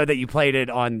glad to know that you played it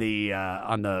on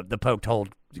the poked hole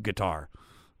guitar.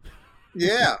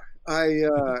 Yeah.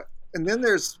 And then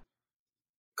there's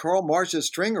Carl Marsh's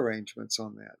string arrangements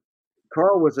on that.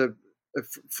 Carl was a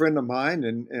friend of mine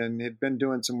and had been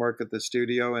doing some work at the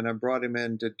studio, and I brought him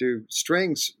in to do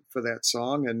strings for that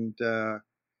song, and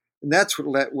that's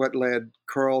what led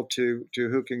Carl to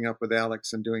hooking up with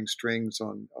Alex and doing strings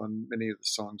on many of the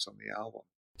songs on the album.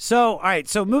 So, all right,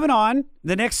 so moving on,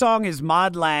 the next song is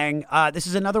Maud Lang. This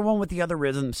is another one with the other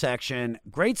rhythm section.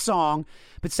 Great song,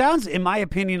 but sounds, in my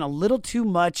opinion, a little too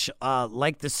much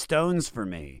like the Stones for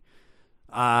me.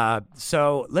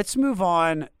 So let's move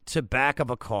on to Back of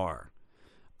a Car.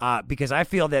 Because I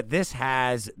feel that this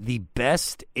has the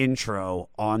best intro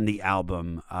on the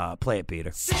album. Play it,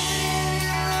 Peter.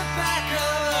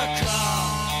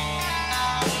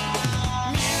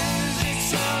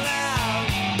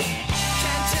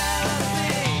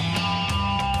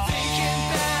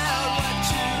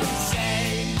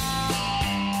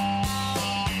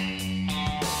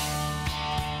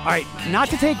 All right, not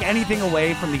to take anything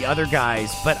away from the other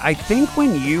guys, but I think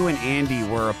when you and Andy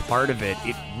were a part of it,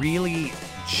 it really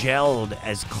gelled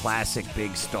as classic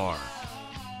Big Star.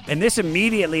 And this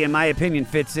immediately, in my opinion,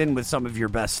 fits in with some of your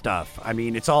best stuff. I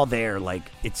mean, it's all there. Like,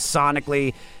 it's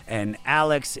sonically, and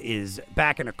Alex is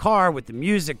back in a car with the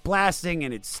music blasting,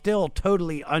 and it's still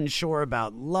totally unsure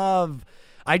about love.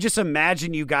 I just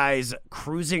imagine you guys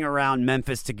cruising around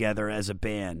Memphis together as a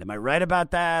band. Am I right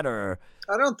about that, or?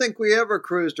 I don't think we ever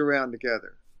cruised around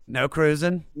together. No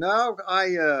cruising? No,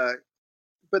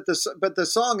 but the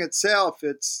song itself,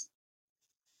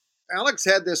 Alex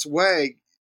had this way,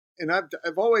 and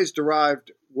I've always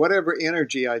derived whatever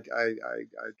energy I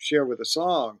share with a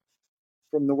song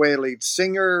from the way a lead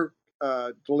singer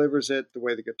delivers it, the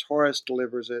way the guitarist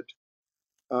delivers it,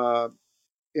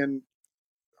 and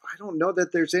I don't know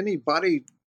that there's anybody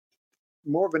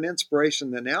more of an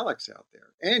inspiration than Alex out there,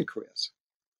 and Chris.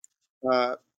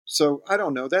 So I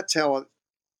don't know. That's how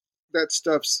that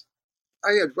stuff's.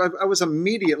 I was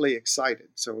immediately excited.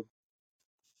 So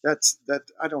that's that.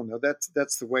 I don't know.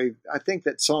 That's the way. I think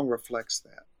that song reflects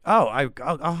that. Oh,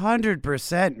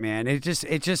 100%, man.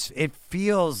 It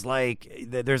feels like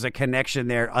there's a connection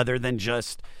there, other than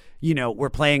just, we're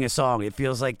playing a song. It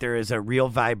feels like there is a real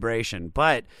vibration.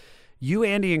 But you,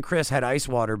 Andy, and Chris had Ice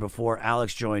Water before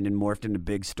Alex joined and morphed into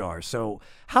Big Star. So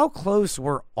how close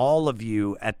were all of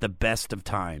you at the best of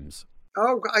times?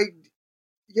 Oh,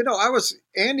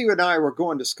 Andy and I were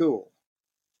going to school,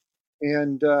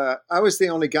 and I was the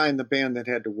only guy in the band that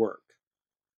had to work.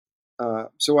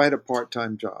 So I had a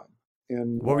part-time job.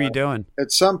 And what were you doing?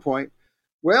 At some point,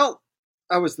 well,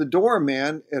 I was the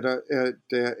doorman at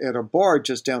a bar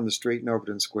just down the street in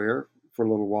Overton Square for a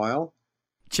little while.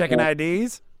 Checking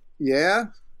IDs? Yeah.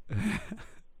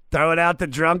 Throwing out the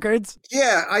drunkards?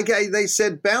 Yeah, they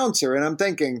said bouncer, and I'm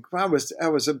thinking I was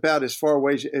about as far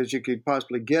away as you could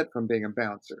possibly get from being a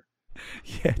bouncer.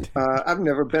 Yeah. I've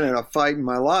never been in a fight in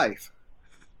my life,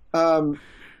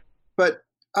 but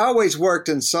I always worked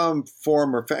in some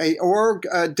form or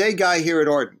a day guy here at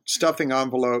Ardent, stuffing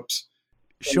envelopes.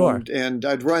 Sure. And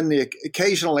I'd run the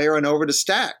occasional errand over to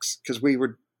Stax because we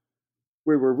were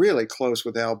really close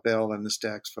with Al Bell and the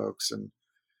Stax folks, and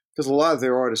because a lot of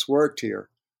their artists worked here.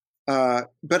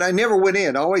 But I never went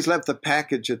in. I always left the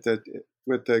package with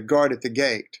the guard at the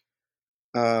gate.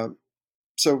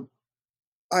 So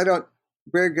I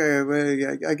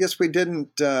guess we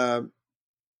didn't.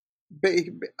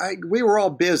 We were all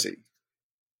busy,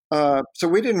 so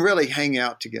we didn't really hang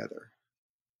out together,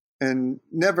 and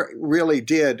never really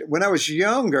did. When I was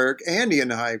younger, Andy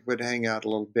and I would hang out a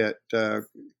little bit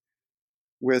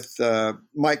with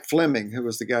Mike Fleming, who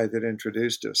was the guy that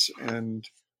introduced us, and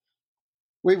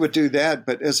we would do that.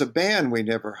 But as a band, we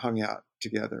never hung out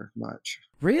together much.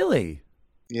 Really?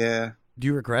 Yeah. Do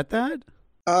you regret that?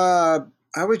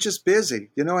 I was just busy.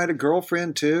 I had a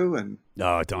girlfriend too, and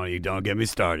don't get me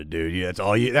started, dude. That's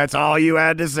all you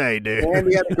had to say, dude.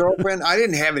 Andy had a girlfriend. I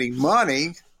didn't have any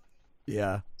money.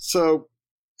 Yeah. So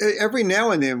every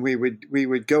now and then we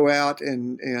would go out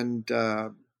and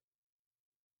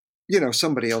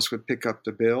somebody else would pick up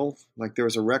the bill. Like there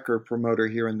was a record promoter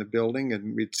here in the building,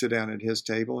 and we'd sit down at his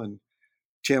table, and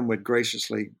Tim would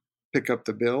graciously pick up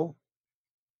the bill.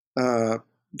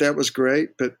 That was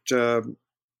great, but.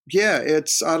 Yeah,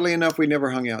 it's oddly enough, we never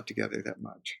hung out together that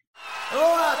much. Hello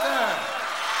out there.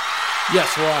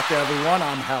 Yes, hello out there, everyone.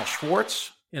 I'm Hal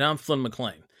Schwartz. And I'm Flynn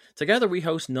McLean. Together we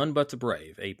host None But the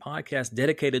Brave, a podcast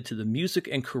dedicated to the music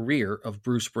and career of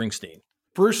Bruce Springsteen.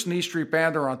 Bruce and E Street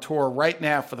Band are on tour right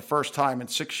now for the first time in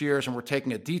 6 years, and we're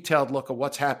taking a detailed look at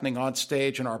what's happening on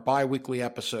stage in our bi-weekly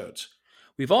episodes.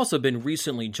 We've also been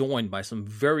recently joined by some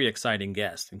very exciting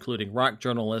guests, including rock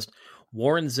journalist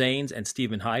Warren Zanes and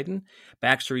Stephen Hayden,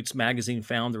 Backstreet's Magazine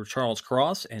founder Charles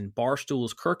Cross, and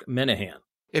Barstool's Kirk Minahan.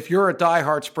 If you're a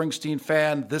diehard Springsteen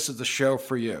fan, this is the show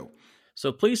for you.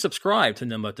 So please subscribe to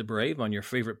None But the Brave on your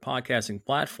favorite podcasting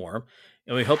platform,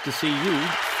 and we hope to see you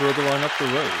further on up the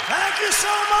road. Thank you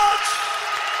so much.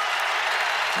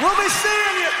 We'll be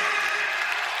seeing you.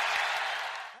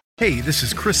 Hey, this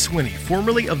is Chris Swinney,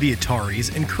 formerly of the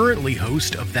Ataris and currently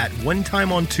host of That One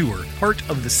Time on Tour, part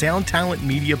of the Sound Talent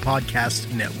Media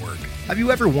Podcast Network. Have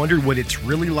you ever wondered what it's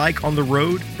really like on the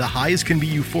road? The highs can be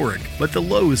euphoric, but the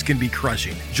lows can be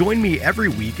crushing. Join me every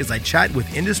week as I chat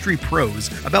with industry pros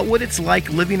about what it's like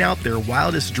living out their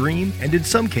wildest dream and, in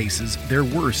some cases, their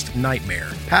worst nightmare.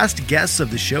 Past guests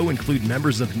of the show include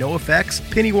members of NoFX,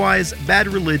 Pennywise, Bad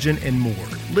Religion, and more.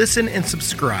 Listen and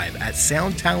subscribe at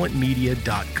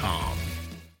soundtalentmedia.com.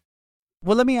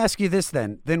 Well, let me ask you this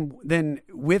then. Then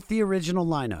with the original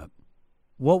lineup,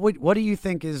 What do you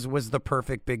think was the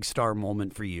perfect big star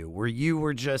moment for you? Where you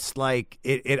were just like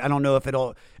it I don't know if it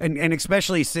all and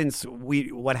especially since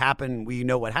what happened, we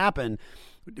know what happened.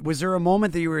 Was there a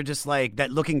moment that you were just like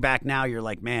that looking back now you're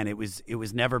like, man, it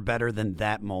was never better than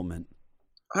that moment?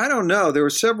 I don't know. There were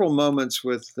several moments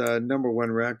with number one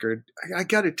record. I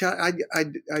got to tell,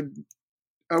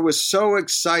 I was so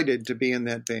excited to be in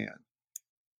that band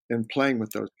and playing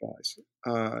with those guys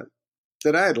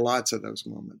that I had lots of those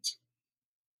moments.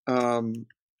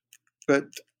 But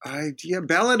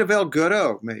Ballad of El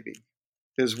Goodo maybe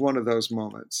is one of those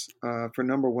moments for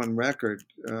number one record.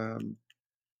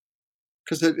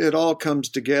 Because it all comes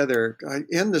together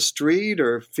in the street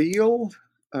or field.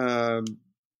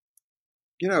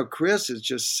 Chris is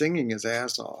just singing his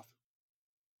ass off.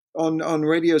 On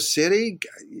Radio City,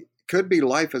 could be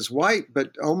Life is White,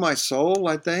 but Oh My Soul,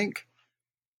 I think,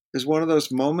 is one of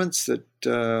those moments that...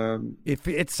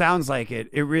 It sounds like it.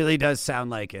 It really does sound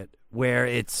like it, where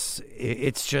it's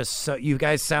just so... You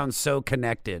guys sound so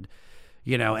connected,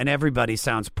 and everybody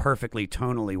sounds perfectly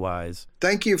tonally wise.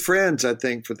 Thank You Friends, I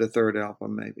think, for the third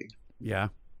album, maybe. Yeah.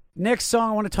 Next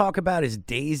song I want to talk about is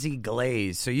Daisy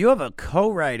Glaze. So you have a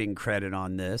co-writing credit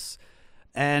on this,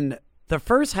 and the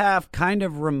first half kind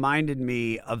of reminded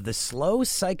me of the slow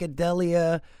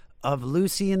psychedelia of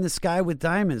Lucy in the Sky with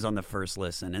Diamonds on the first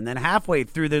listen. And then halfway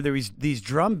through there was these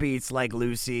drum beats like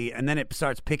Lucy, and then it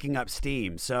starts picking up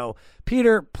steam. So,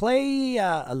 Peter, play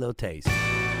a little taste.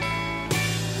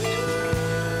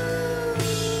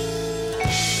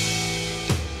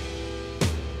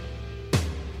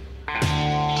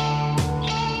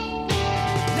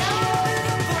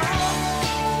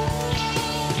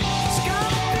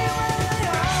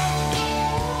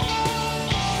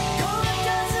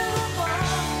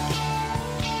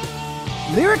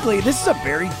 Lyrically, this is a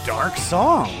very dark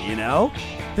song,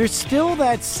 There's still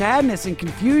that sadness and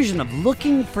confusion of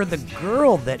looking for the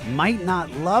girl that might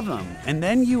not love him. And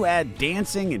then you add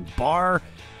dancing and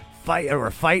fight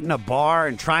in a bar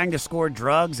and trying to score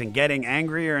drugs and getting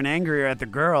angrier and angrier at the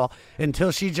girl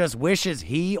until she just wishes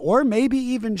he, or maybe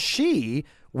even she,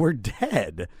 were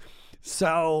dead.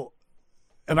 So,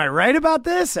 am I right about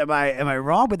this? Am I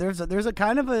wrong? But there's a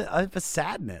kind of a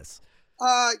sadness.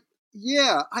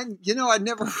 Yeah, I'd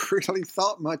never really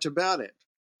thought much about it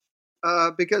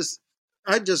because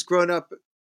I'd just grown up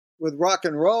with rock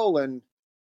and roll, and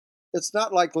it's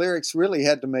not like lyrics really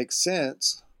had to make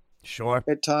sense. Sure.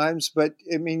 At times, but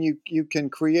I mean, you can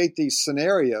create these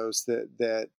scenarios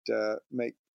that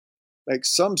make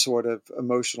some sort of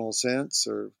emotional sense,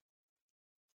 or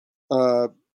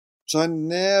so I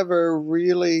never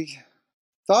really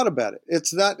thought about it.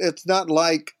 It's not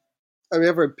like I've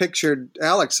ever pictured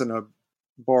Alex in a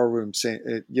barroom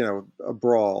scene, a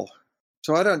brawl.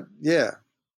 So I don't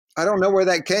know where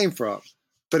that came from,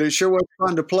 but it sure was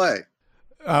fun to play.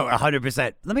 Oh,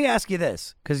 100%. Let me ask you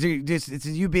this, because it's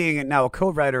you being now a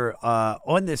co-writer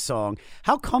on this song.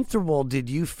 How comfortable did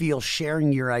you feel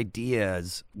sharing your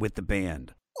ideas with the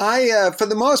band? I, for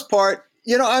the most part,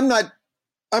 I'm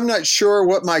not sure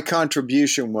what my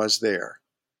contribution was there.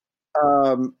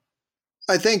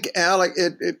 I think Alex,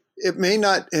 it may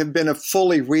not have been a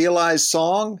fully realized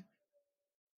song,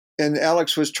 and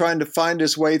Alex was trying to find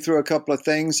his way through a couple of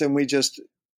things, and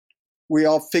we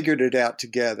all figured it out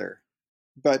together.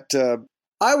 But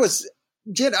I was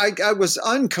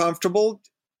uncomfortable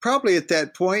probably at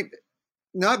that point,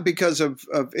 not because of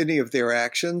any of their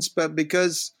actions, but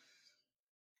because,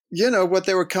 what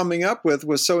they were coming up with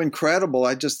was so incredible.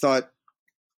 I just thought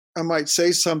I might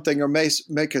say something or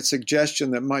make a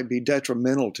suggestion that might be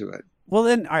detrimental to it. Well,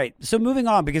 then, all right. So moving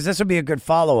on, because this would be a good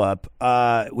follow-up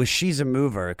with She's a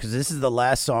Mover, because this is the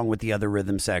last song with the other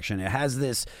rhythm section. It has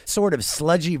this sort of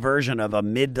sludgy version of a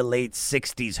mid to late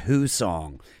 60s Who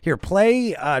song. Here,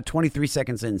 play 23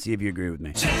 seconds in, see if you agree with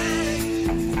me.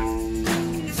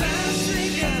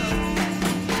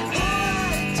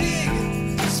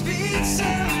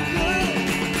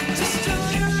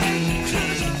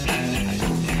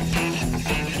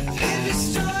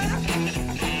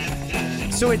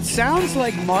 So it sounds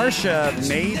like Marcia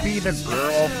may be the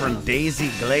girl from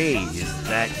Daisy Glaze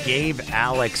that gave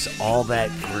Alex all that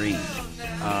grief.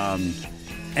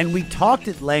 And we talked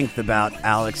at length about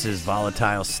Alex's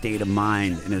volatile state of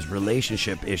mind and his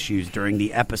relationship issues during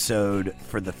the episode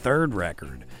for the third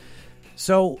record.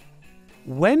 So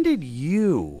when did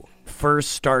you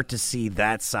first start to see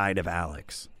that side of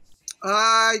Alex?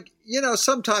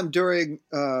 Sometime during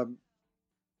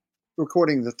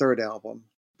recording the third album.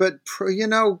 But,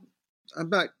 I'm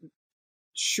not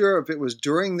sure if it was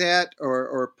during that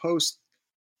or post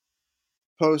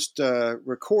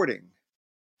recording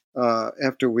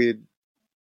after we'd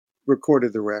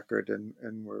recorded the record, and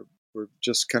we're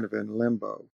just kind of in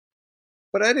limbo.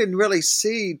 But I didn't really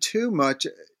see too much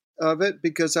of it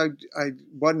because I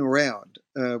wasn't around.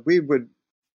 We would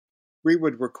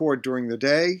record during the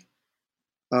day,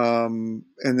 and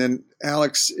then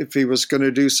Alex, if he was going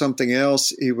to do something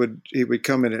else, he would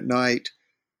come in at night,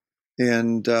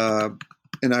 and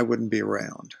I wouldn't be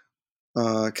around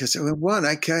because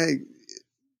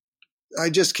I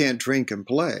just can't drink and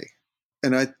play,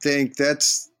 and I think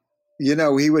that's,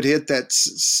 he would hit that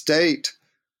state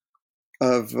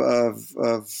of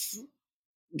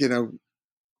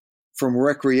from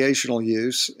recreational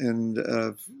use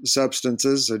and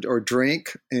substances or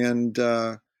drink and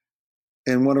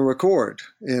want to record.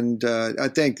 And I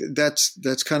think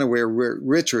that's kind of where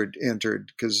Richard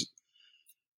entered, because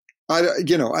I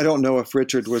don't know if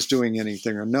Richard was doing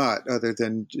anything or not other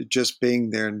than just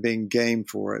being there and being game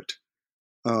for it.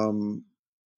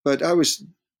 But I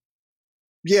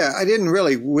didn't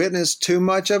really witness too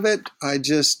much of it. I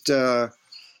just,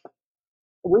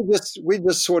 we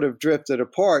just sort of drifted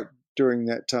apart during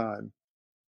that time,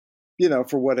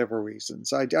 for whatever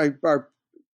reasons. It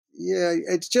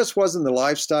just wasn't the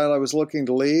lifestyle I was looking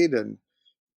to lead. And,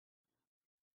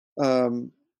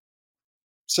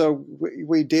 so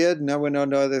we did, and I went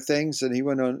on to other things, and he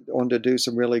went on to do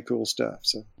some really cool stuff.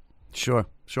 So. Sure.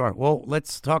 Well,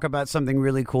 let's talk about something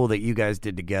really cool that you guys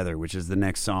did together, which is the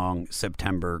next song,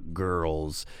 September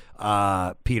Girls.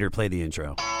 Peter, play the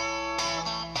intro.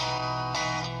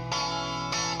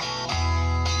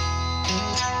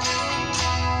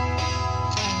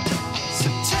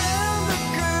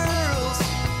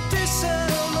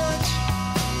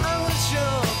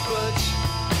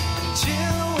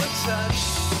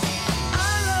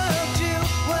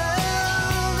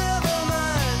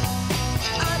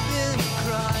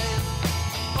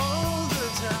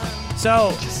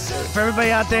 So, for everybody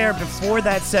out there, before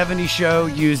that 70s show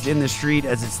used In the Street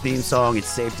as its theme song, it's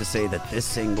safe to say that this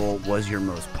single was your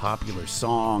most popular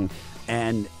song.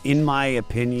 And in my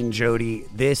opinion, Jody,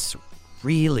 this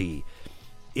really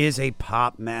is a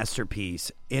pop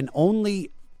masterpiece. In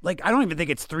only, I don't even think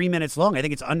it's 3 minutes long. I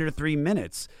think it's under 3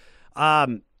 minutes.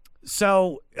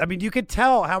 So, I mean, you could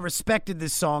tell how respected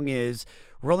this song is.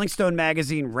 Rolling Stone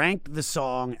magazine ranked the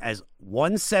song as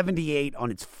 178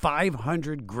 on its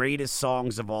 500 greatest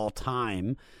songs of all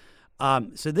time.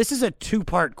 So this is a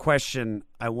two-part question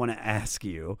I want to ask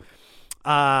you.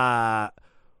 One,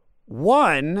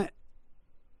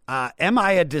 am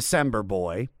I a December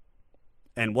boy?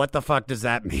 And what the fuck does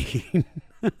that mean?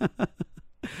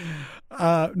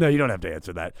 No, you don't have to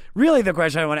answer that. Really, the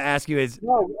question I want to ask you is...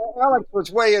 No, Alex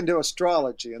was way into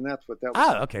astrology, and that's what that was.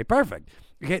 Oh, okay, perfect.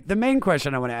 Okay, the main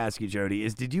question I want to ask you, Jody,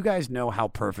 is did you guys know how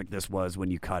perfect this was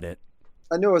when you cut it?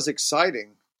 I knew it was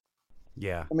exciting.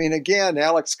 Yeah. I mean, again,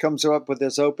 Alex comes up with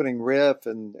this opening riff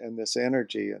and this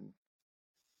energy, and,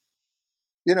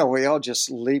 we all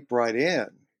just leap right in.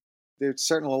 There's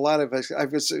certainly a lot of us. I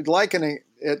was likening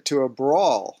it to a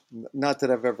brawl. Not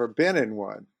that I've ever been in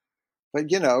one.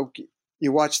 But,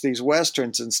 you watch these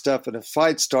Westerns and stuff, and a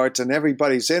fight starts, and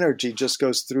everybody's energy just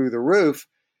goes through the roof.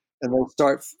 And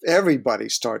everybody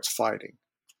starts fighting.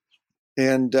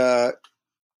 And I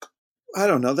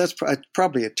don't know, that's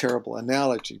probably a terrible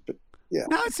analogy, but yeah.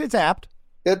 No, it's apt.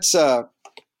 It's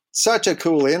such a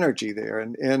cool energy there.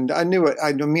 And I knew it.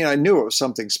 I knew it was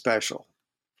something special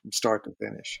from start to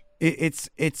finish.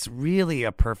 It's really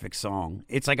a perfect song.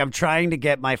 It's like I'm trying to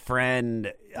get my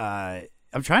friend,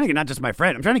 I'm trying to get not just my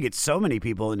friend, I'm trying to get so many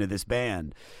people into this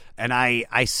band. And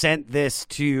I sent this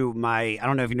to I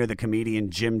don't know if you know the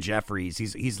comedian Jim Jeffries.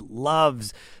 He's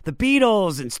loves the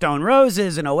Beatles and Stone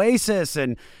Roses and Oasis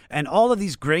and all of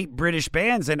these great British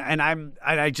bands. And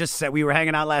I just said, we were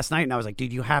hanging out last night and I was like,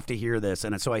 dude, you have to hear this.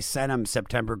 And so I sent him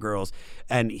September Girls.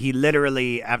 And he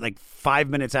literally, at 5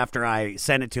 minutes after I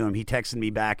sent it to him, he texted me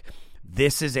back,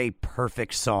 this is a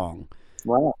perfect song.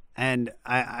 Wow. And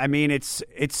I mean, it's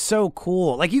so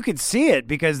cool. You could see it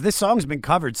because this song's been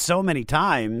covered so many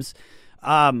times,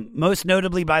 most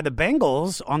notably by the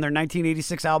Bengals on their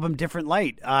 1986 album, Different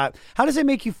Light. How does it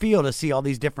make you feel to see all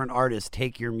these different artists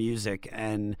take your music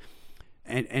and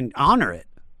honor it?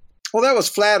 Well, that was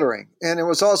flattering. And it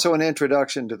was also an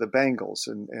introduction to the Bengals.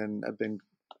 And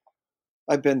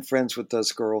I've been friends with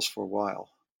those girls for a while.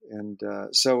 And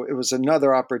so it was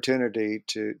another opportunity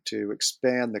to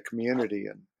expand the community.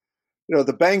 And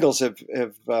the Bengals have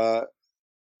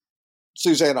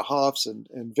Susanna Hoffs and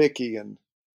Vicky and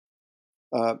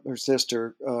her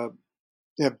sister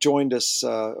have joined us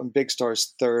on Big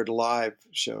Star's third live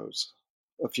shows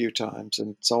a few times,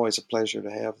 and it's always a pleasure to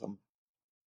have them.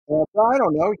 I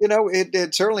don't know,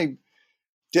 it certainly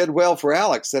did well for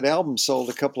Alex. That album sold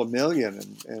a couple of million,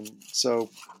 and so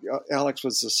Alex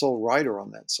was the sole writer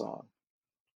on that song.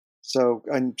 So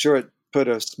I'm sure it put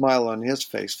a smile on his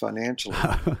face financially.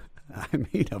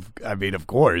 I mean, of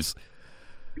course.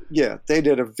 Yeah, they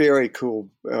did a very cool,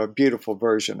 beautiful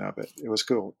version of it. It was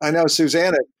cool. I know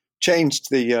Susanna changed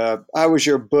the "I was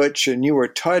your butch and you were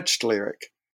touched"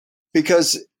 lyric,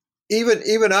 because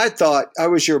even I thought I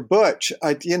was your butch.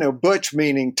 Butch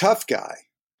meaning tough guy.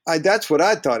 That's what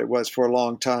I thought it was for a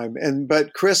long time.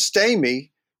 But Chris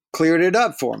Stamey cleared it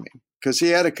up for me, because he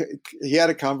had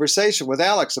a conversation with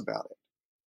Alex about it,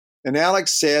 and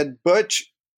Alex said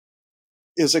Butch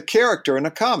is a character in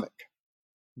a comic.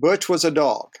 Butch was a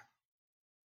dog,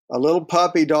 a little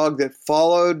puppy dog that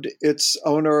followed its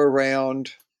owner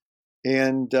around.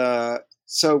 And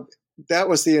so that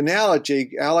was the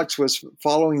analogy. Alex was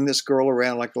following this girl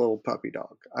around like a little puppy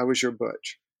dog. I was your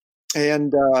Butch.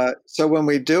 And so when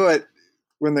we do it,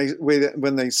 when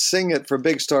they sing it for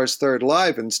Big Star's Third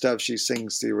Live and stuff, she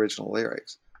sings the original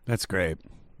lyrics. That's great.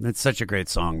 That's such a great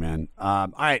song, man. All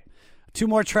right, 2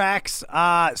 more tracks.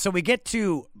 So we get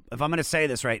to, if I'm going to say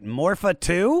this right, Morpha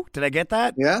 2. Did I get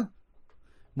that? Yeah.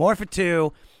 Morpha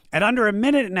 2. At under a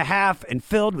minute and a half and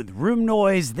filled with room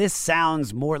noise, this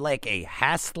sounds more like a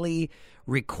hastily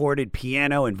recorded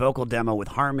piano and vocal demo with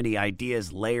harmony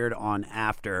ideas layered on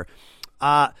after.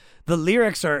 The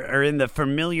lyrics are in the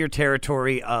familiar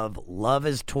territory of love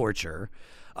is torture.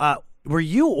 Were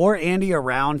you or Andy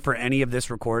around for any of this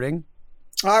recording?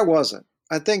 I wasn't.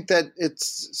 I think that it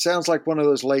sounds like one of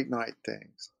those late night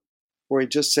things where he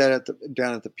just sat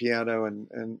down at the piano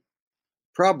and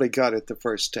probably got it the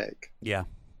first take. Yeah.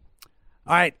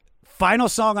 All right. Final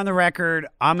song on the record,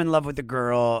 I'm in Love with the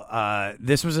Girl.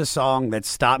 This was a song that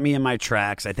stopped me in my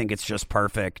tracks. I think it's just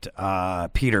perfect.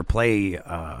 Peter, play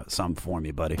some for me,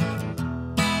 buddy.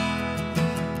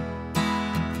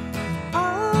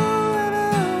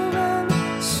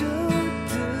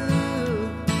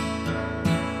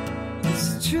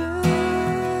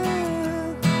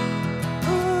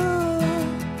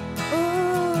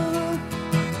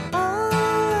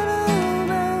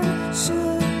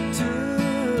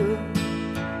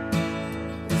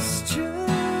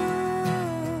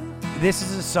 This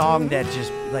is a song that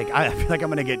just, like, I feel like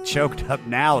I'm going to get choked up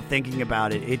now thinking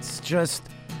about it. It's just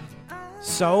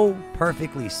so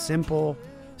perfectly simple,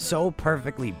 so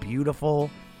perfectly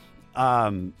beautiful.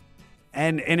 And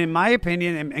in my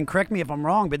opinion, and correct me if I'm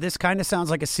wrong, but this kind of sounds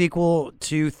like a sequel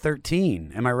to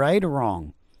 13. Am I right or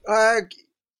wrong? In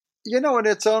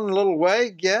its own little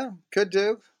way, yeah, could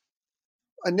do.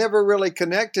 I never really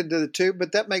connected to the two,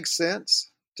 but that makes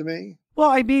sense to me. Well,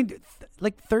 I mean,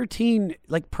 like 13,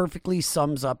 like perfectly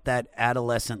sums up that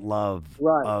adolescent love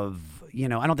of, I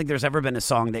don't think there's ever been a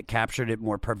song that captured it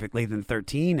more perfectly than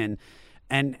 13.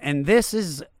 And this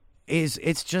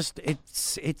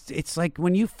it's like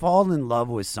when you fall in love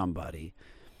with somebody,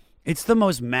 it's the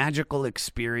most magical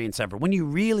experience ever. When you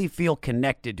really feel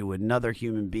connected to another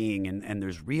human being and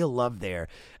there's real love there.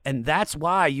 And that's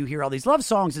why you hear all these love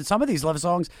songs. And some of these love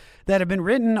songs that have been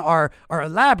written are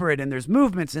elaborate and there's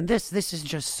movements. And this is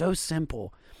just so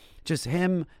simple. Just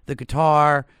him, the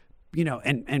guitar,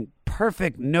 and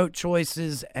perfect note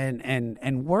choices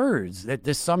and words. That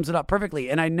this sums it up perfectly.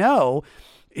 And I know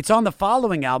it's on the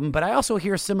following album, but I also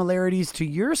hear similarities to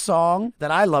your song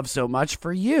that I love so much,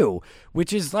 For You,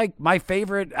 which is like my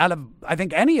favorite out of, I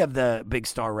think, any of the Big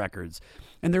Star records.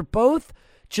 And they're both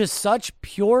just such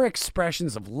pure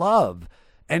expressions of love.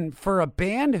 And for a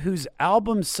band whose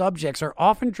album subjects are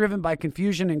often driven by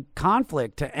confusion and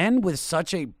conflict, to end with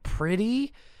such a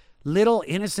pretty little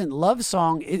innocent love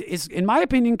song is, in my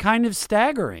opinion, kind of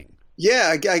staggering.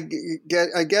 Yeah,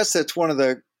 I guess that's one of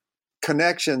the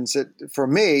connections that, for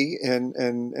me and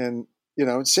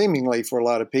seemingly for a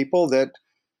lot of people, that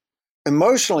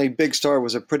emotionally Big Star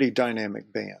was a pretty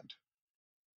dynamic band.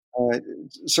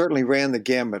 Certainly ran the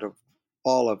gamut of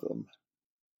all of them,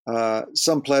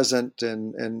 some pleasant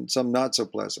and some not so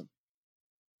pleasant.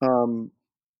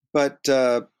 But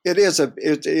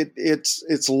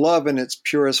it's love in its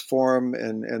purest form,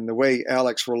 and the way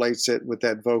Alex relates it with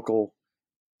that vocal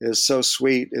is so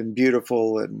sweet and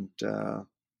beautiful, and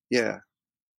yeah.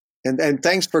 And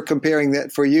thanks for comparing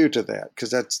that, For You, to that,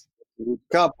 because that's a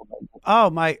compliment. Oh,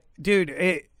 my dude,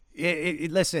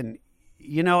 listen,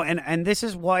 and this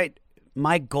is what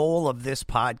my goal of this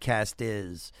podcast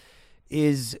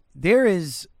is there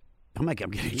is, I'm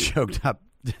getting choked up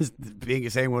just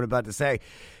saying what I'm about to say.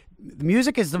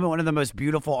 Music is one of the most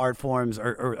beautiful art forms,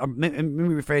 or let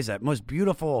me rephrase that, most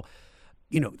beautiful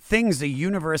things the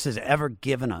universe has ever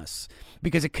given us,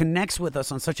 because it connects with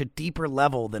us on such a deeper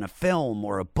level than a film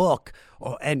or a book,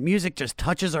 and music just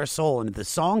touches our soul. And if the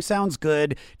song sounds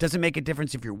good, it doesn't make a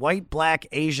difference if you're white, black,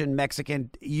 Asian, Mexican.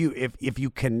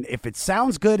 If it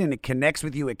sounds good and it connects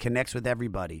with you, it connects with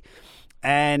everybody.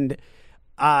 And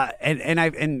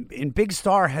Big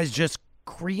Star has just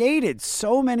created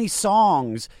so many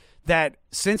songs that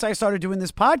since I started doing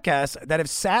this podcast that have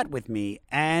sat with me.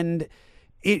 And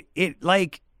it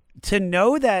like, to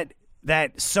know that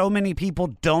so many people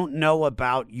don't know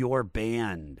about your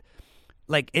band,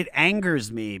 like, it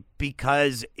angers me,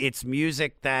 because it's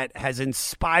music that has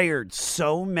inspired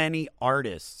so many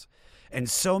artists and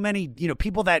so many,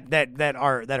 people that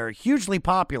are hugely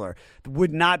popular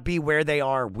would not be where they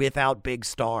are without Big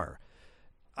Star.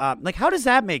 Like, how does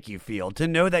that make you feel, to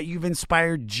know that you've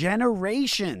inspired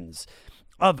generations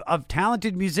of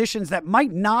talented musicians that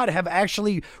might not have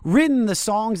actually written the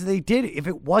songs they did if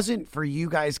it wasn't for you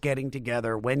guys getting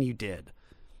together when you did?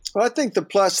 Well, I think the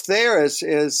plus there is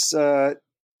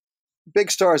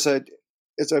Big Star is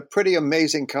a pretty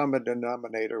amazing common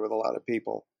denominator with a lot of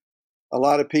people. A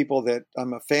lot of people that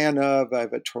I'm a fan of, I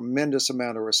have a tremendous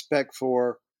amount of respect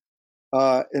for.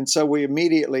 And so we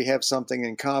immediately have something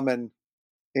in common.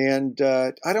 And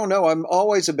I don't know, I'm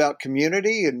always about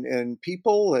community and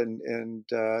people and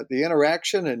the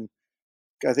interaction. And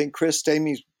I think Chris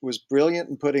Stamey was brilliant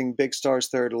in putting Big Star's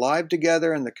Third Live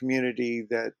together, and the community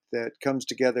that comes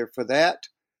together for that.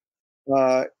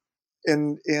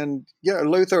 And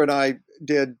Luther and I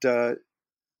did a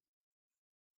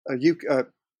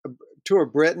tour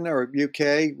of Britain or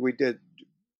UK. We did,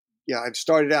 I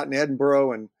started out in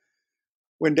Edinburgh and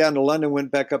went down to London,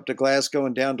 went back up to Glasgow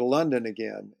and down to London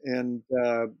again. And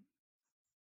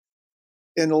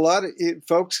a lot of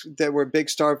folks that were Big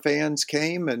Star fans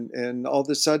came, and all of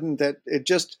a sudden that it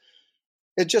just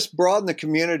broadened the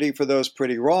community for those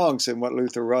pretty wrongs and what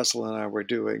Luther Russell and I were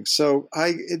doing. So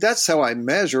that's how I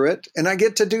measure it. And I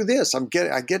get to do this.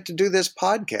 I get to do this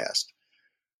podcast.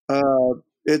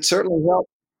 It certainly helped.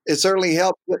 It certainly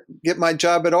helped get my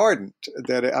job at Ardent.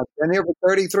 That I've been here for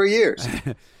 33 years.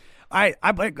 I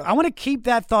want to keep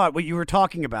that thought, what you were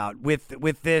talking about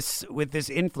with this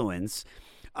influence.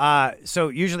 So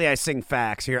usually I sing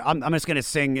facts here. I'm just going to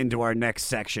sing into our next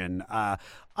section.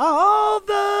 All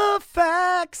the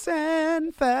facts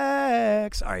and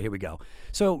facts. All right, here we go.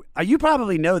 So you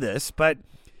probably know this, but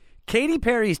Katy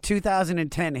Perry's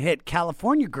 2010 hit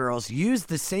California Girls used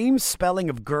the same spelling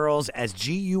of girls as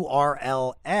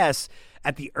Gurls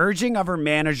at the urging of her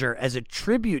manager as a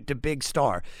tribute to Big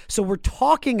Star. So we're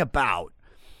talking about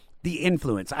the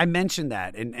influence. I mentioned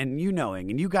that, and you knowing,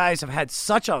 and you guys have had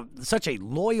such a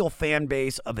loyal fan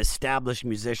base of established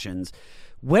musicians.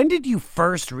 When did you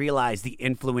first realize the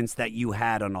influence that you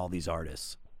had on all these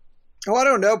artists? Oh, I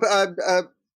don't know, but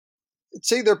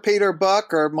it's either Peter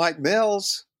Buck or Mike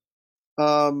Mills,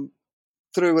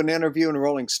 through an interview in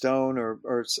Rolling Stone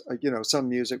or some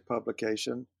music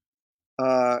publication.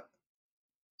 And,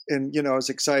 I was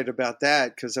excited about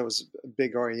that because I was a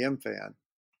big REM fan.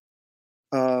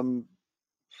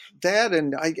 That,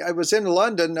 and I was in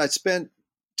London. I spent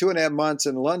 2.5 months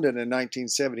in London in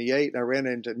 1978. And I ran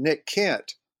into Nick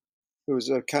Kent, who was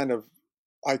a kind of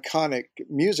iconic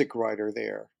music writer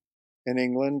there in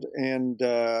England. And,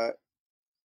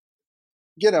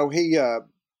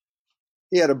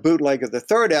 he had a bootleg of the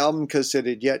third album because it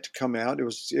had yet to come out. It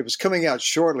was coming out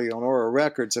shortly on Aura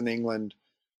Records in England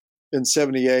in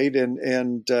 78.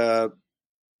 And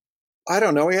I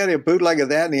don't know, he had a bootleg of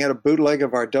that, and he had a bootleg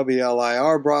of our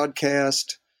WLIR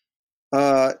broadcast.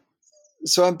 So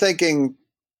I'm thinking,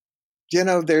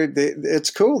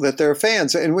 it's cool that they're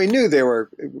fans. And we knew there were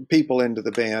people into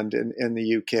the band in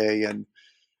the UK. And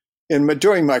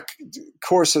during my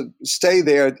course of stay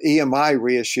there, EMI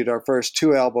reissued our first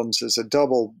 2 albums as a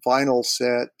double vinyl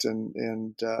set.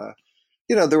 And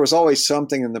there was always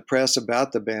something in the press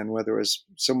about the band, whether it was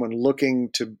someone looking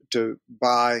to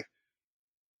buy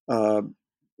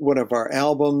one of our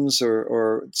albums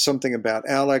or something about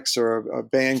Alex or a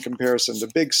band comparison to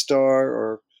Big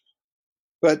Star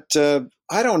but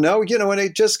I don't know, and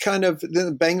it just kind of,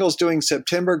 the Bangles doing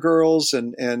September Girls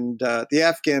and the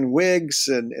Afghan Wigs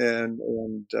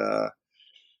and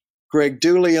Greg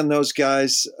Dooley and those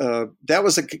guys, that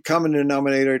was a common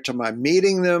denominator to my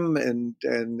meeting them and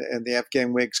the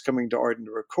Afghan Wigs coming to Ardent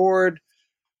to record.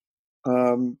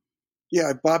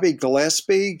 Bobby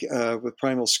Gillespie with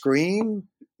Primal Scream.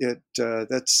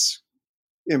 That's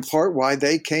in part why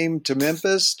they came to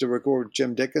Memphis to record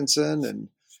Jim Dickinson and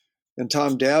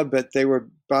Tom Dowd, but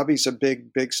Bobby's a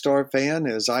big Star fan,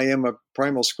 as I am a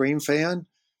Primal Scream fan.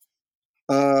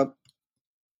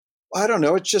 I don't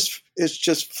know. It's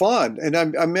just fun, and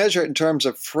I measure it in terms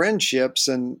of friendships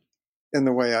and in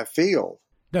the way I feel.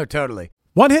 No, totally.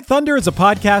 One Hit Thunder is a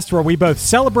podcast where we both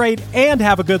celebrate and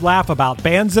have a good laugh about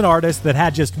bands and artists that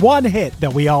had just one hit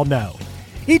that we all know.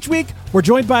 Each week, we're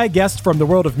joined by a guest from the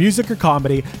world of music or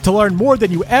comedy to learn more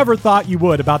than you ever thought you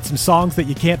would about some songs that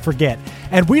you can't forget.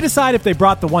 And we decide if they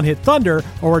brought the One Hit Thunder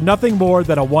or were nothing more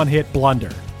than a one-hit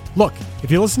blunder. Look,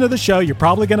 if you listen to the show, you're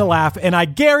probably going to laugh, and I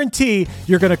guarantee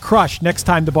you're going to crush next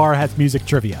time the bar has music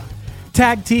trivia.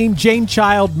 Tag Team, Jane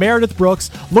Child, Meredith Brooks,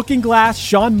 Looking Glass,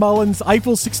 Sean Mullins,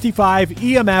 Eiffel 65,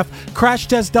 EMF, Crash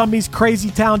Test Dummies,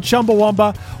 Crazy Town,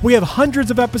 Chumbawamba. We have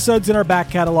hundreds of episodes in our back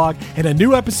catalog and a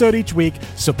new episode each week,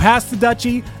 so pass the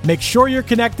Dutchie, make sure you're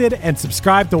connected, and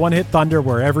subscribe to One Hit Thunder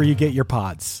wherever you get your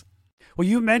pods. Well,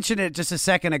 you mentioned it just a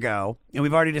second ago, and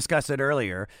we've already discussed it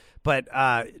earlier, but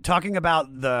talking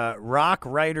about the Rock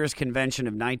Writers Convention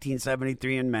of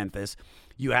 1973 in Memphis,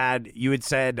 you had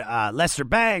said Lester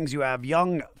Bangs, you have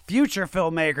young future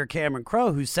filmmaker Cameron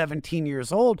Crowe, who's 17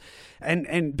 years old,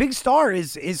 and Big Star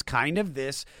is kind of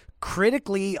this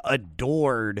critically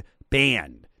adored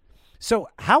band. So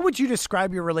how would you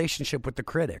describe your relationship with the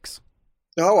critics?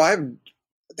 Oh,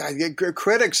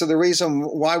 critics are the reason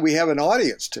why we have an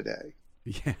audience today.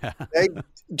 Yeah.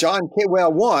 John King,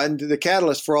 one, the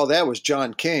catalyst for all that was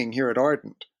John King here at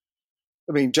Ardent.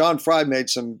 I mean, John Fry made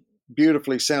some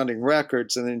beautifully sounding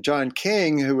records, and then John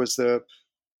King,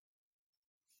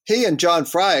 he and John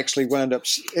Fry actually wound up,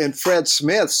 and Fred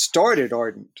Smith started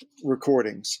Ardent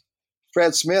Recordings.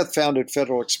 Fred Smith founded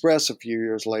Federal Express a few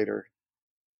years later.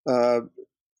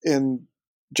 And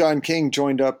John King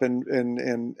joined up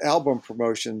in album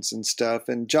promotions and stuff.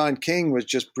 And John King was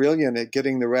just brilliant at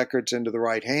getting the records into the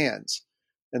right hands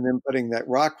and then putting that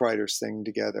Rock Writers thing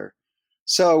together.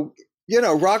 So,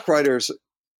 Rock Writers,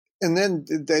 and then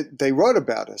they wrote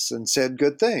about us and said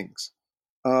good things.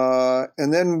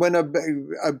 And then when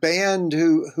a band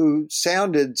who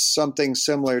sounded something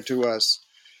similar to us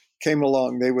came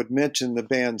along, they would mention the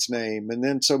band's name. And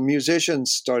then so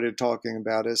musicians started talking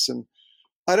about us. And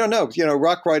I don't know,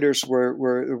 Rock Writers were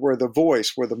the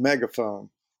voice, were the megaphone,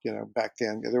 back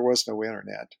then. There was no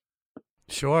internet.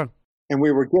 Sure. And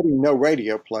we were getting no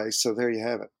radio play, so there you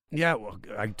have it. Yeah, well,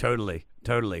 totally.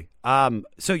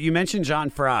 So you mentioned John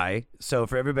Fry. So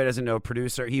for everybody who doesn't know,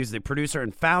 he was the producer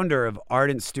and founder of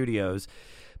Ardent Studios,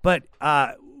 but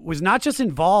was not just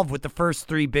involved with the first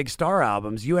 3 Big Star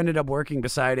albums. You ended up working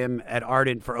beside him at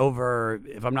Ardent for over,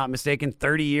 if I'm not mistaken,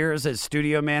 30 years as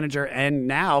studio manager, and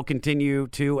now continue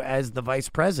to as the vice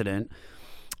president.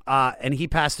 And he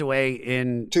passed away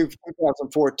in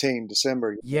 2014,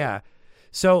 December. Yeah.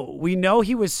 So we know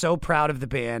he was so proud of the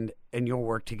band and your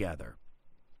work together.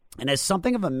 And as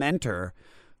something of a mentor,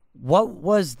 what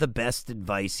was the best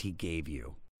advice he gave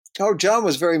you? Oh, John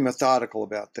was very methodical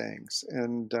about things,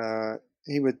 and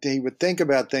he would think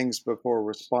about things before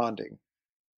responding.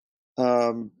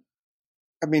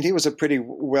 He was a pretty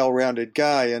well-rounded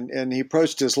guy, and he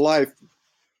approached his life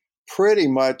pretty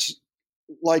much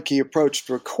like he approached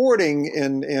recording,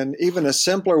 and even a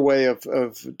simpler way of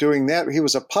doing that. He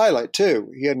was a pilot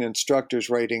too. He had an instructor's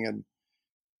rating, and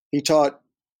he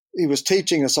was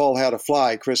teaching us all how to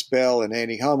fly, Chris Bell and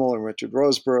Andy Hummel and Richard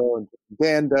Roseborough and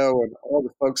Dando and all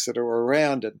the folks that are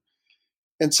around.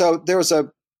 And so there's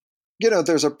a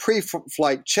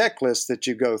pre-flight checklist that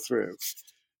you go through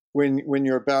when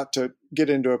you're about to get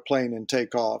into a plane and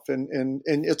take off. And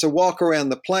it's a walk around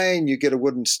the plane. You get a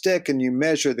wooden stick and you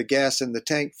measure the gas in the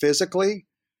tank physically.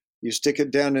 You stick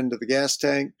it down into the gas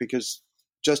tank because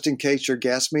just in case your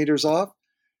gas meter's off.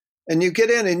 And you get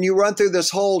in and you run through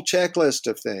this whole checklist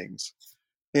of things.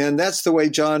 And that's the way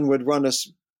John would run a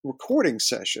recording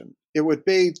session. It would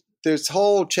be this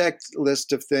whole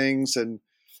checklist of things and,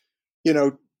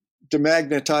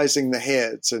 demagnetizing the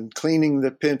heads and cleaning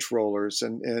the pinch rollers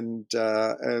and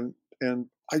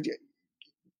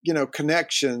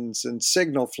connections and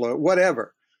signal flow,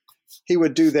 whatever. He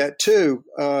would do that too.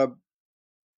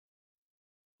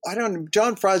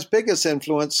 John Fry's biggest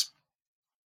influence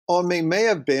on me may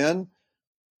have been,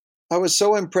 I was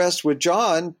so impressed with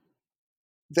John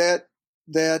that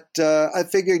I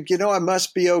figured, I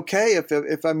must be okay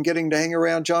if I'm getting to hang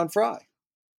around John Fry.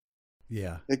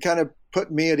 Yeah. It kind of put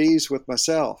me at ease with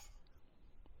myself.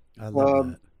 I love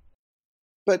that.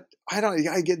 But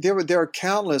there are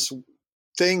countless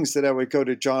things that I would go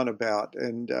to John about,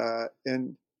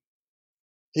 and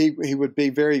he would be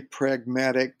very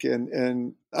pragmatic,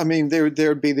 and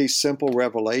there'd be these simple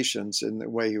revelations in the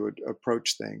way he would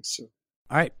approach things. So.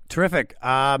 All right, terrific.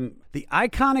 The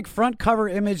iconic front cover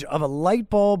image of a light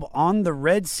bulb on the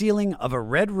red ceiling of a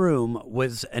red room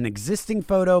was an existing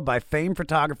photo by famed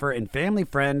photographer and family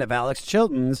friend of Alex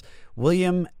Chilton's,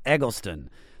 William Eggleston.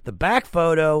 The back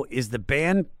photo is the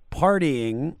band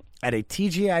partying at a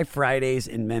TGI Fridays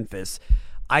in Memphis.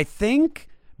 I think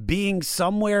being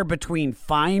somewhere between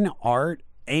fine art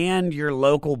and your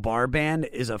local bar band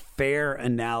is a fair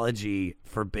analogy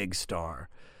for Big Star.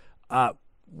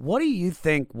 What do you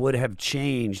think would have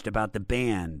changed about the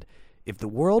band if the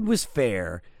world was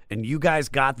fair and you guys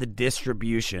got the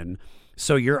distribution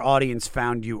so your audience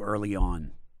found you early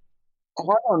on?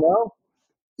 Oh, I don't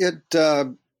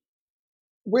know.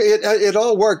 It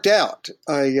all worked out.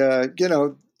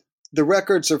 The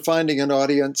records are finding an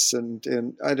audience,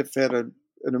 and I'd have had an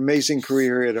amazing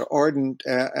career at Ardent.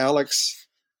 Alex,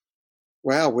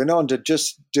 went on to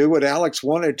just do what Alex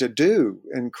wanted to do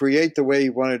and create the way he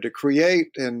wanted to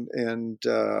create. And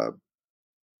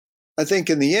I think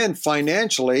in the end,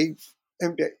 financially,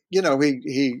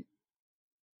 he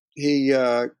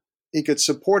could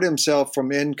support himself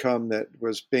from income that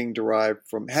was being derived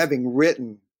from having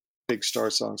written Big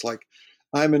Star songs. Like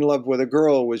 "I'm in Love with a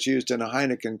Girl" was used in a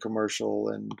Heineken commercial,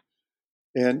 and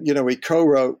he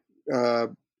co-wrote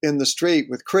 "In the Street"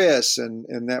 with Chris, and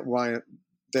that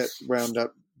wound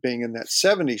up being in that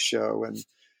 70s show. And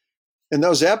in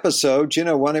those episodes,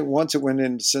 once it went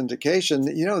into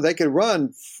syndication, they could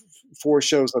run 4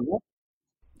 shows a month.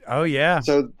 Oh yeah.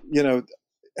 So,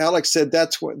 Alex said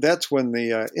that's when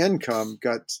the income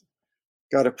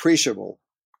got appreciable.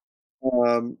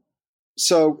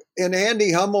 So, and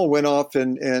Andy Hummel went off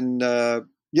and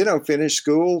finished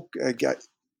school.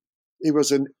 He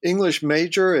was an English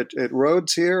major at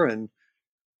Rhodes here, and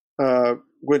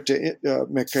went to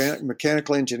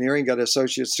mechanical engineering, got an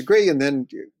associate's degree, and then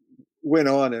went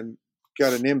on and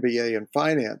got an MBA in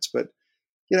finance. But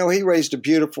he raised a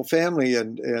beautiful family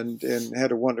and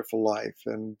had a wonderful life.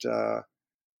 And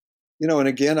and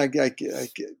again, I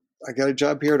got a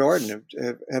job here at Ardent,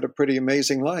 have had a pretty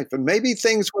amazing life. And maybe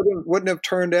things wouldn't have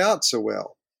turned out so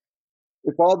well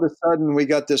if all of a sudden we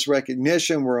got this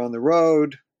recognition, we're on the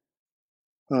road.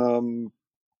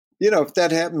 If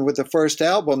that happened with the first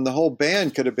album, the whole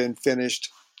band could have been finished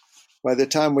by the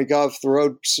time we got off the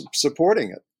road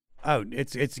supporting it. Oh,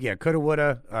 it's coulda,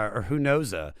 woulda, or who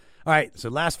knows? All right, so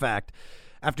last fact.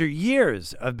 After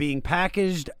years of being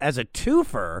packaged as a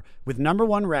twofer with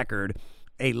 #1 record,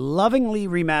 a lovingly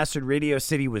remastered Radio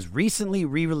City was recently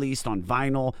re-released on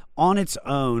vinyl on its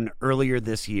own earlier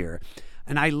this year.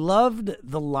 And I loved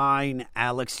the line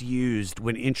Alex used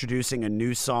when introducing a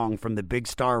new song from the Big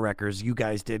Star records you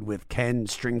guys did with Ken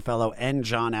Stringfellow and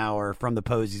John Auer from the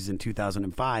Posies in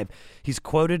 2005. He's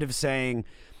quoted as saying,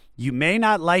 "You may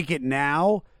not like it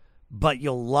now, but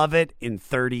you'll love it in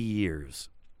 30 years.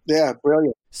 Yeah,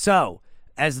 brilliant. So,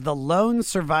 as the lone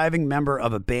surviving member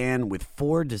of a band with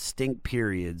 4 distinct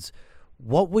periods,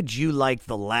 what would you like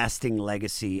the lasting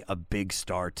legacy of Big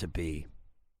Star to be?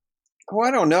 Oh,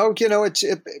 I don't know.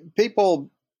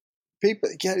 People,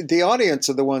 the audience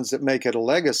are the ones that make it a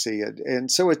legacy. And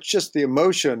so it's just the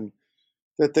emotion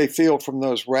that they feel from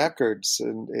those records.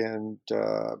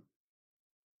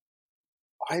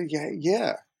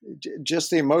 Just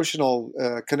the emotional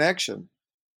connection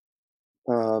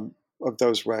of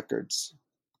those records.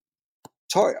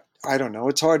 It's hard. I don't know.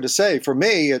 It's hard to say. For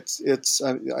me, I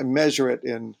measure it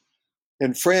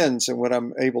in friends and what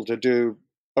I'm able to do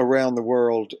around the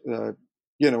world,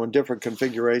 in different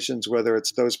configurations, whether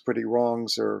it's Those Pretty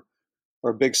Wrongs or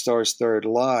Big Star's Third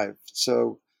Live.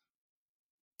 So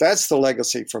that's the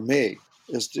legacy for me,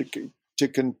 is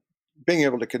being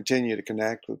able to continue to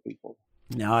connect with people.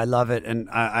 No, I love it. And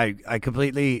I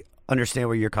completely understand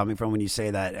where you're coming from when you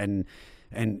say that.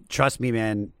 And trust me,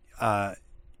 man,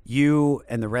 you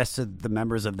and the rest of the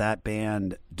members of that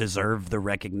band deserve the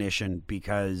recognition,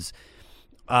 because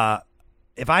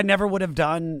if I never would have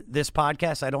done this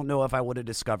podcast, I don't know if I would have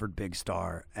discovered Big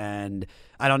Star. And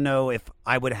I don't know if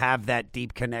I would have that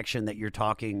deep connection that you're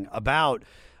talking about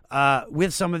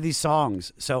with some of these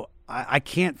songs. So I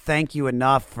can't thank you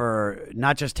enough for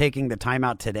not just taking the time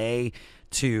out today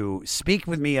to speak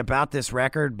with me about this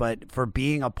record, but for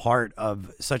being a part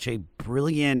of such a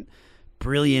brilliant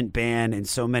band and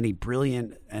so many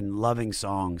brilliant and loving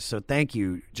songs. So thank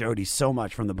you, Jody, so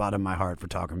much from the bottom of my heart for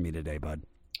talking to me today, bud.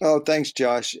 Oh, thanks,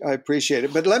 Josh. I appreciate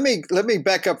it. But let me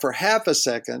back up for half a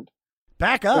second.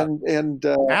 Back up. And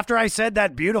after I said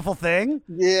that beautiful thing?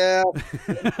 Yeah,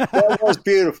 that was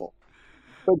beautiful.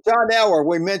 But John Auer,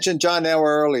 we mentioned John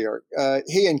Auer earlier.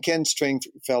 He and Ken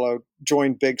Stringfellow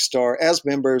joined Big Star as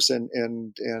members in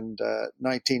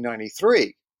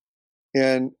 1993.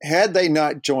 And had they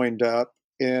not joined up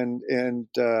and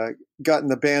gotten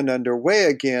the band underway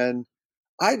again,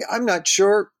 I'm not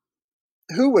sure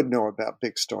who would know about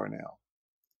Big Star now.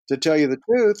 To tell you the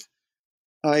truth,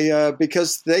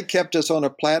 because they kept us on a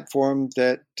platform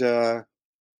that, to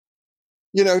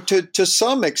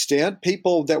some extent,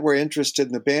 people that were interested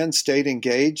in the band stayed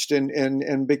engaged,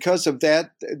 and because of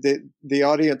that, the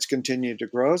audience continued to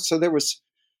grow. So there was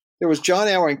John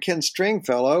Hour and Ken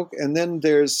Stringfellow, and then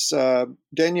there's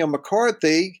Danielle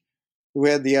McCarthy, who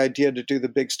had the idea to do the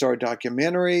Big Star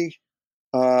documentary,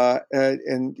 and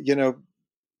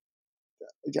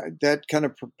that kind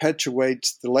of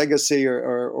perpetuates the legacy,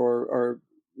 or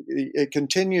it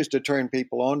continues to turn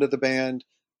people onto the band.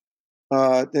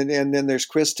 And then there's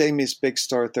Chris Tamey's Big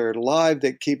Star Third Alive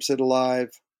that keeps it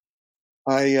alive.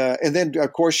 And then,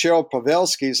 of course, Cheryl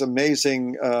Pavelski's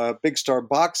amazing Big Star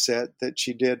box set that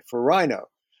she did for Rhino.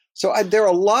 So there are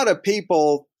a lot of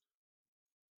people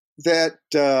that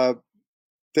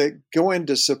go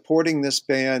into supporting this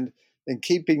band and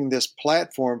keeping this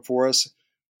platform for us,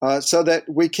 so that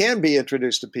we can be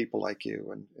introduced to people like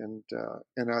you and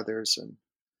others and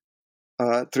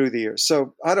through the years.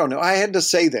 So I don't know. I had to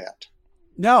say that.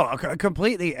 No,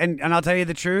 completely. And I'll tell you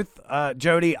the truth,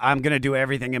 Jody, I'm going to do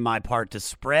everything in my part to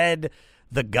spread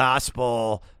the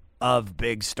gospel of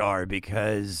Big Star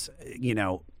because,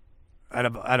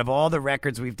 out of all the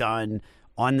records we've done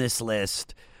on this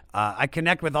list, I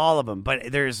connect with all of them. But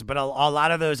a lot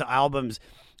of those albums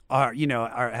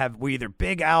were either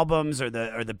big albums or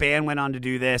the band went on to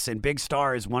do this. And Big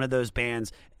Star is one of those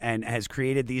bands and has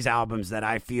created these albums that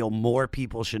I feel more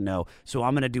people should know. So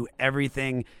I'm going to do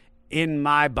everything in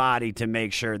my body to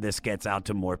make sure this gets out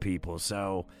to more people.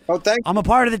 So I'm a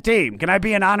part of the team. Can I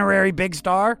be an honorary Big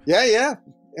Star? Yeah.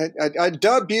 I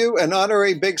dub you an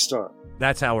honorary Big Star.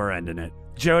 That's how we're ending it.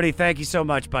 Jody, thank you so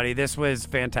much, buddy. This was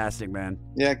fantastic, man.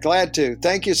 Yeah, glad to.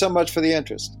 Thank you so much for the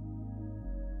interest.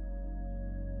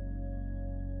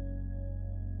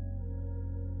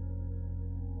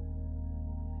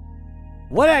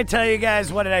 What did I tell you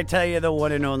guys? What did I tell you? The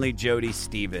one and only Jody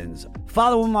Stevens.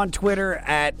 Follow him on Twitter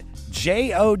at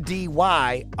JODY_Big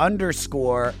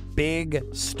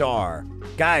Star.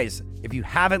 Guys, if you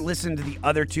haven't listened to the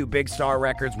other two Big Star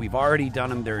records, we've already done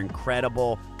them. They're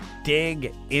incredible.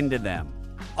 Dig into them.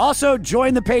 Also,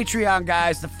 join the Patreon,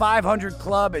 guys. The 500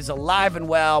 Club is alive and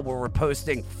well, where we're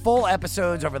posting full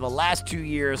episodes over the last 2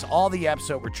 years. All the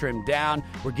episodes were trimmed down.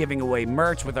 We're giving away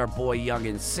merch with our boy Young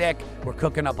and Sick. We're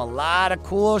cooking up a lot of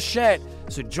cool shit.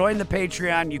 So join the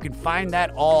Patreon. You can find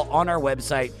that all on our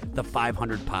website,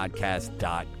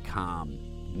 the500podcast.com.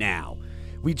 Now,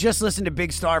 we just listened to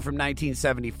Big Star from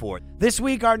 1974. This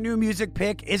week, our new music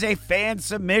pick is a fan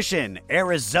submission,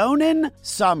 Arizonan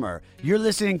Summer. You're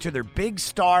listening to their Big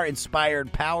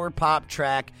Star-inspired power pop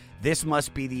track, This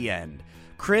Must Be the End.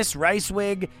 Chris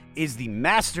Reiswig is the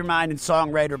mastermind and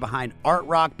songwriter behind art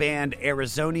rock band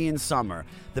Arizonian Summer.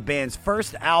 The band's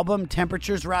first album,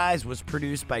 Temperatures Rise, was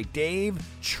produced by Dave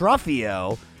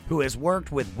Truffio, who has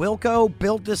worked with Wilco,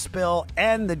 Built to Spill,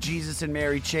 and the Jesus and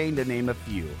Mary Chain, to name a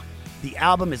few. The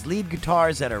album is lead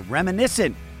guitars that are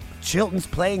reminiscent of Chilton's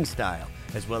playing style,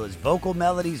 as well as vocal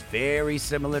melodies very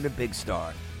similar to Big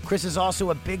Star. Chris is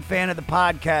also a big fan of the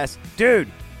podcast. Dude,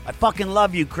 I fucking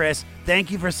love you, Chris.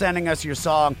 Thank you for sending us your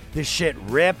song. This shit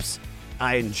rips.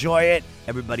 I enjoy it.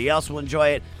 Everybody else will enjoy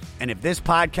it. And if this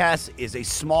podcast is a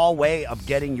small way of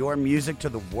getting your music to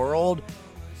the world,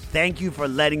 thank you for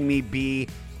letting me be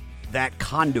that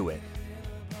conduit.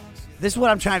 This is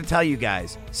what I'm trying to tell you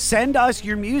guys. Send us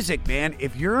your music, man.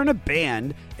 If you're in a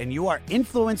band and you are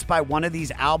influenced by one of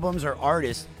these albums or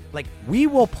artists, we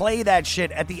will play that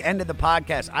shit at the end of the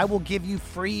podcast. I will give you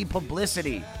free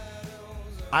publicity.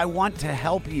 I want to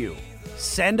help you.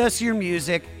 Send us your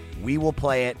music. We will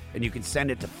play it, and you can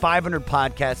send it to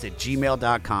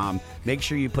 500podcast@gmail.com. Make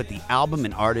sure you put the album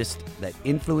and artist that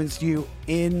influenced you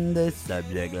in the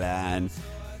subject line.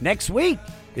 Next week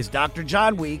is Dr.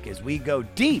 John Week as we go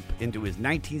deep into his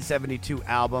 1972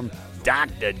 album,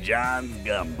 Dr. John's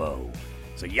Gumbo.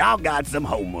 So y'all got some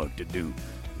homework to do.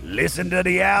 Listen to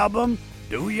the album,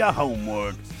 do your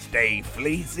homework, stay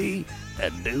fleecy, a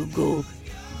doogle.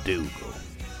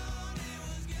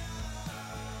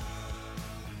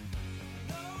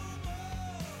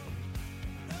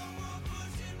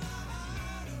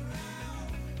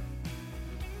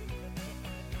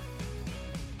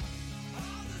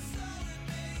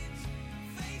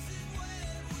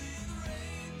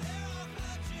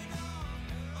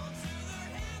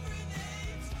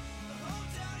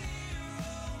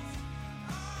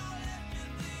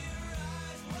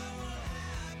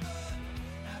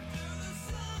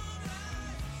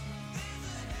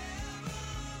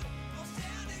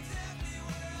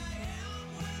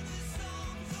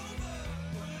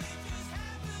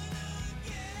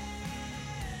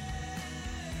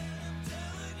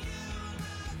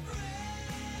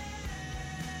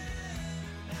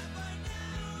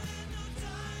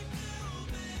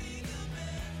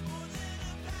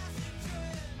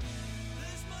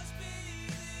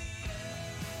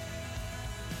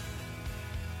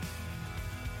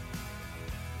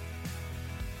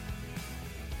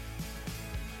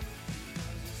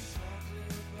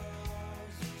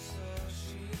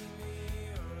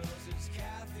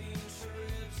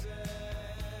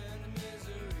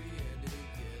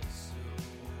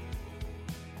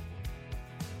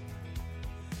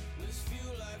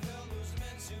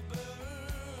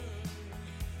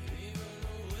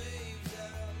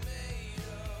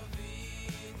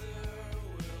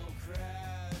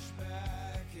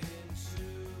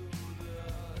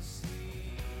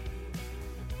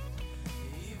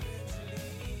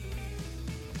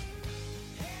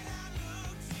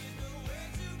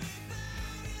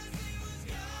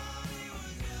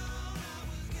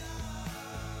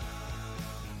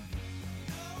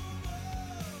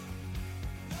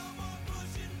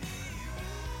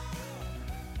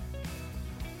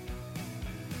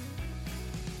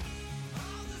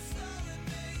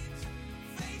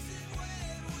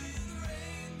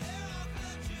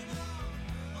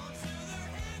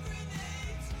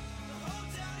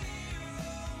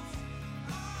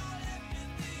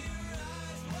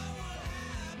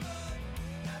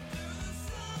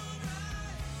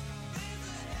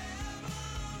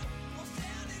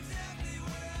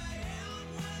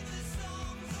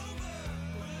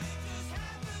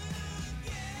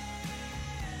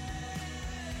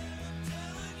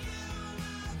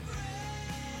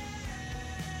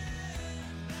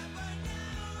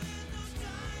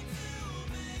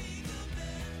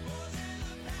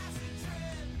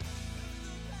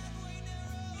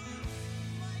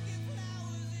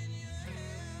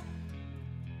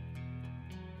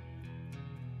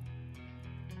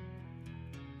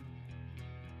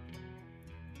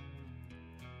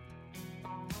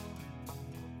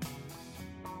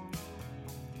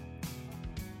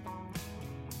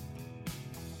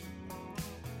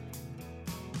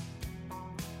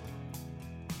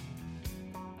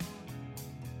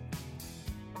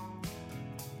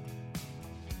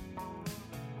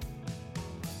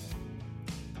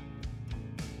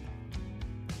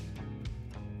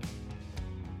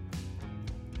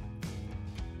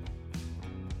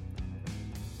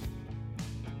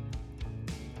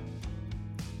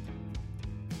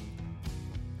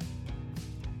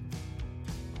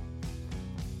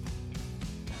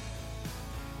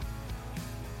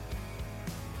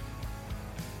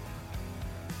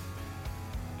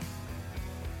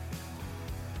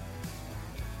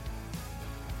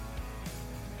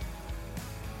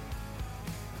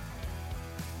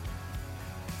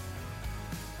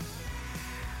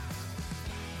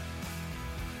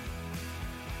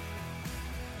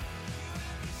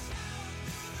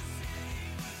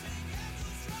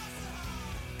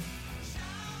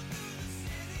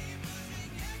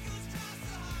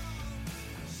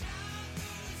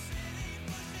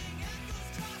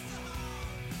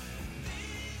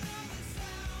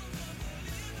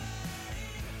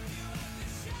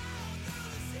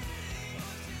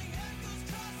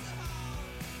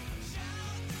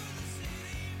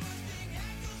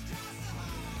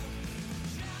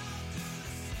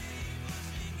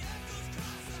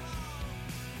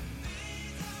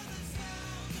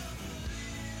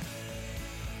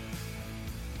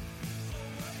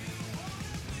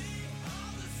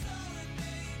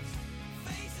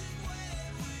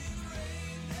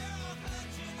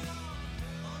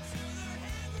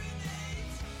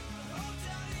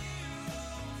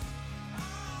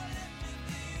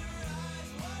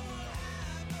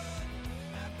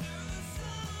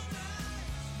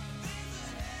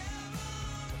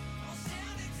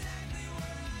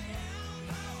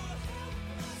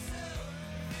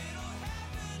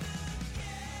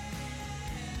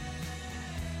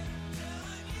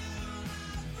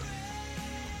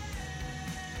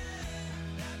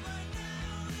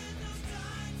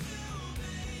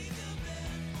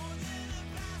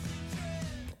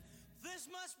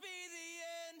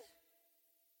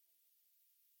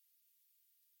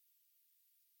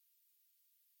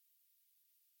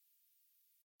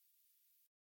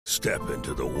 Step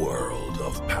into the world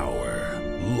of power,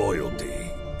 loyalty,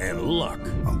 and luck.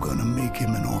 I'm gonna make him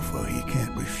an offer he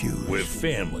can't refuse. With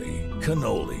family,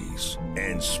 cannolis,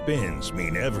 and spins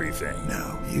mean everything.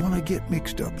 Now, you wanna get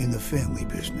mixed up in the family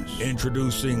business.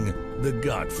 Introducing The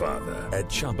Godfather at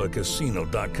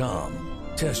ChumbaCasino.com.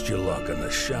 Test your luck in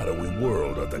the shadowy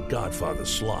world of The Godfather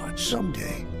slot.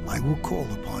 Someday, I will call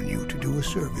upon you to do a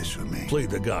service for me. Play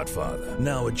The Godfather,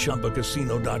 now at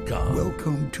ChumbaCasino.com.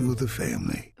 Welcome to the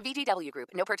family. VGW Group.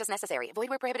 No purchase necessary. Void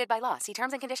where prohibited by law. See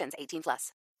terms and conditions.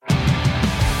 18+.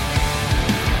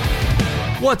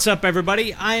 What's up,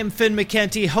 everybody? I am Finn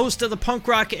McKenty, host of the Punk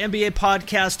Rock NBA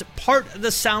podcast, part of the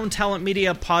Sound Talent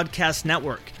Media Podcast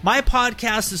Network. My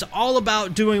podcast is all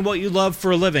about doing what you love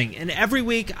for a living, and every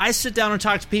week I sit down and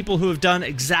talk to people who have done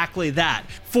exactly that.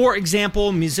 For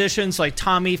example, musicians like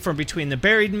Tommy from Between the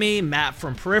Buried and Me, Matt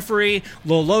from Periphery,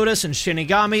 Lil Lotus and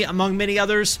Shinigami, among many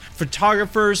others,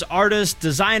 photographers, artists,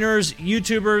 designers,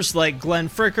 YouTubers like Glenn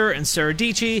Fricker and Sarah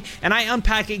Dici, and I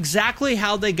unpack exactly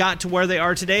how they got to where they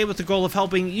are today with the goal of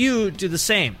helping you do the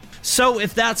same. So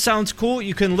if that sounds cool,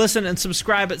 you can listen and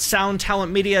subscribe at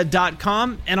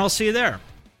soundtalentmedia.com, and I'll see you there.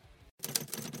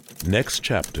 Next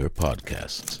Chapter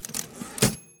Podcasts.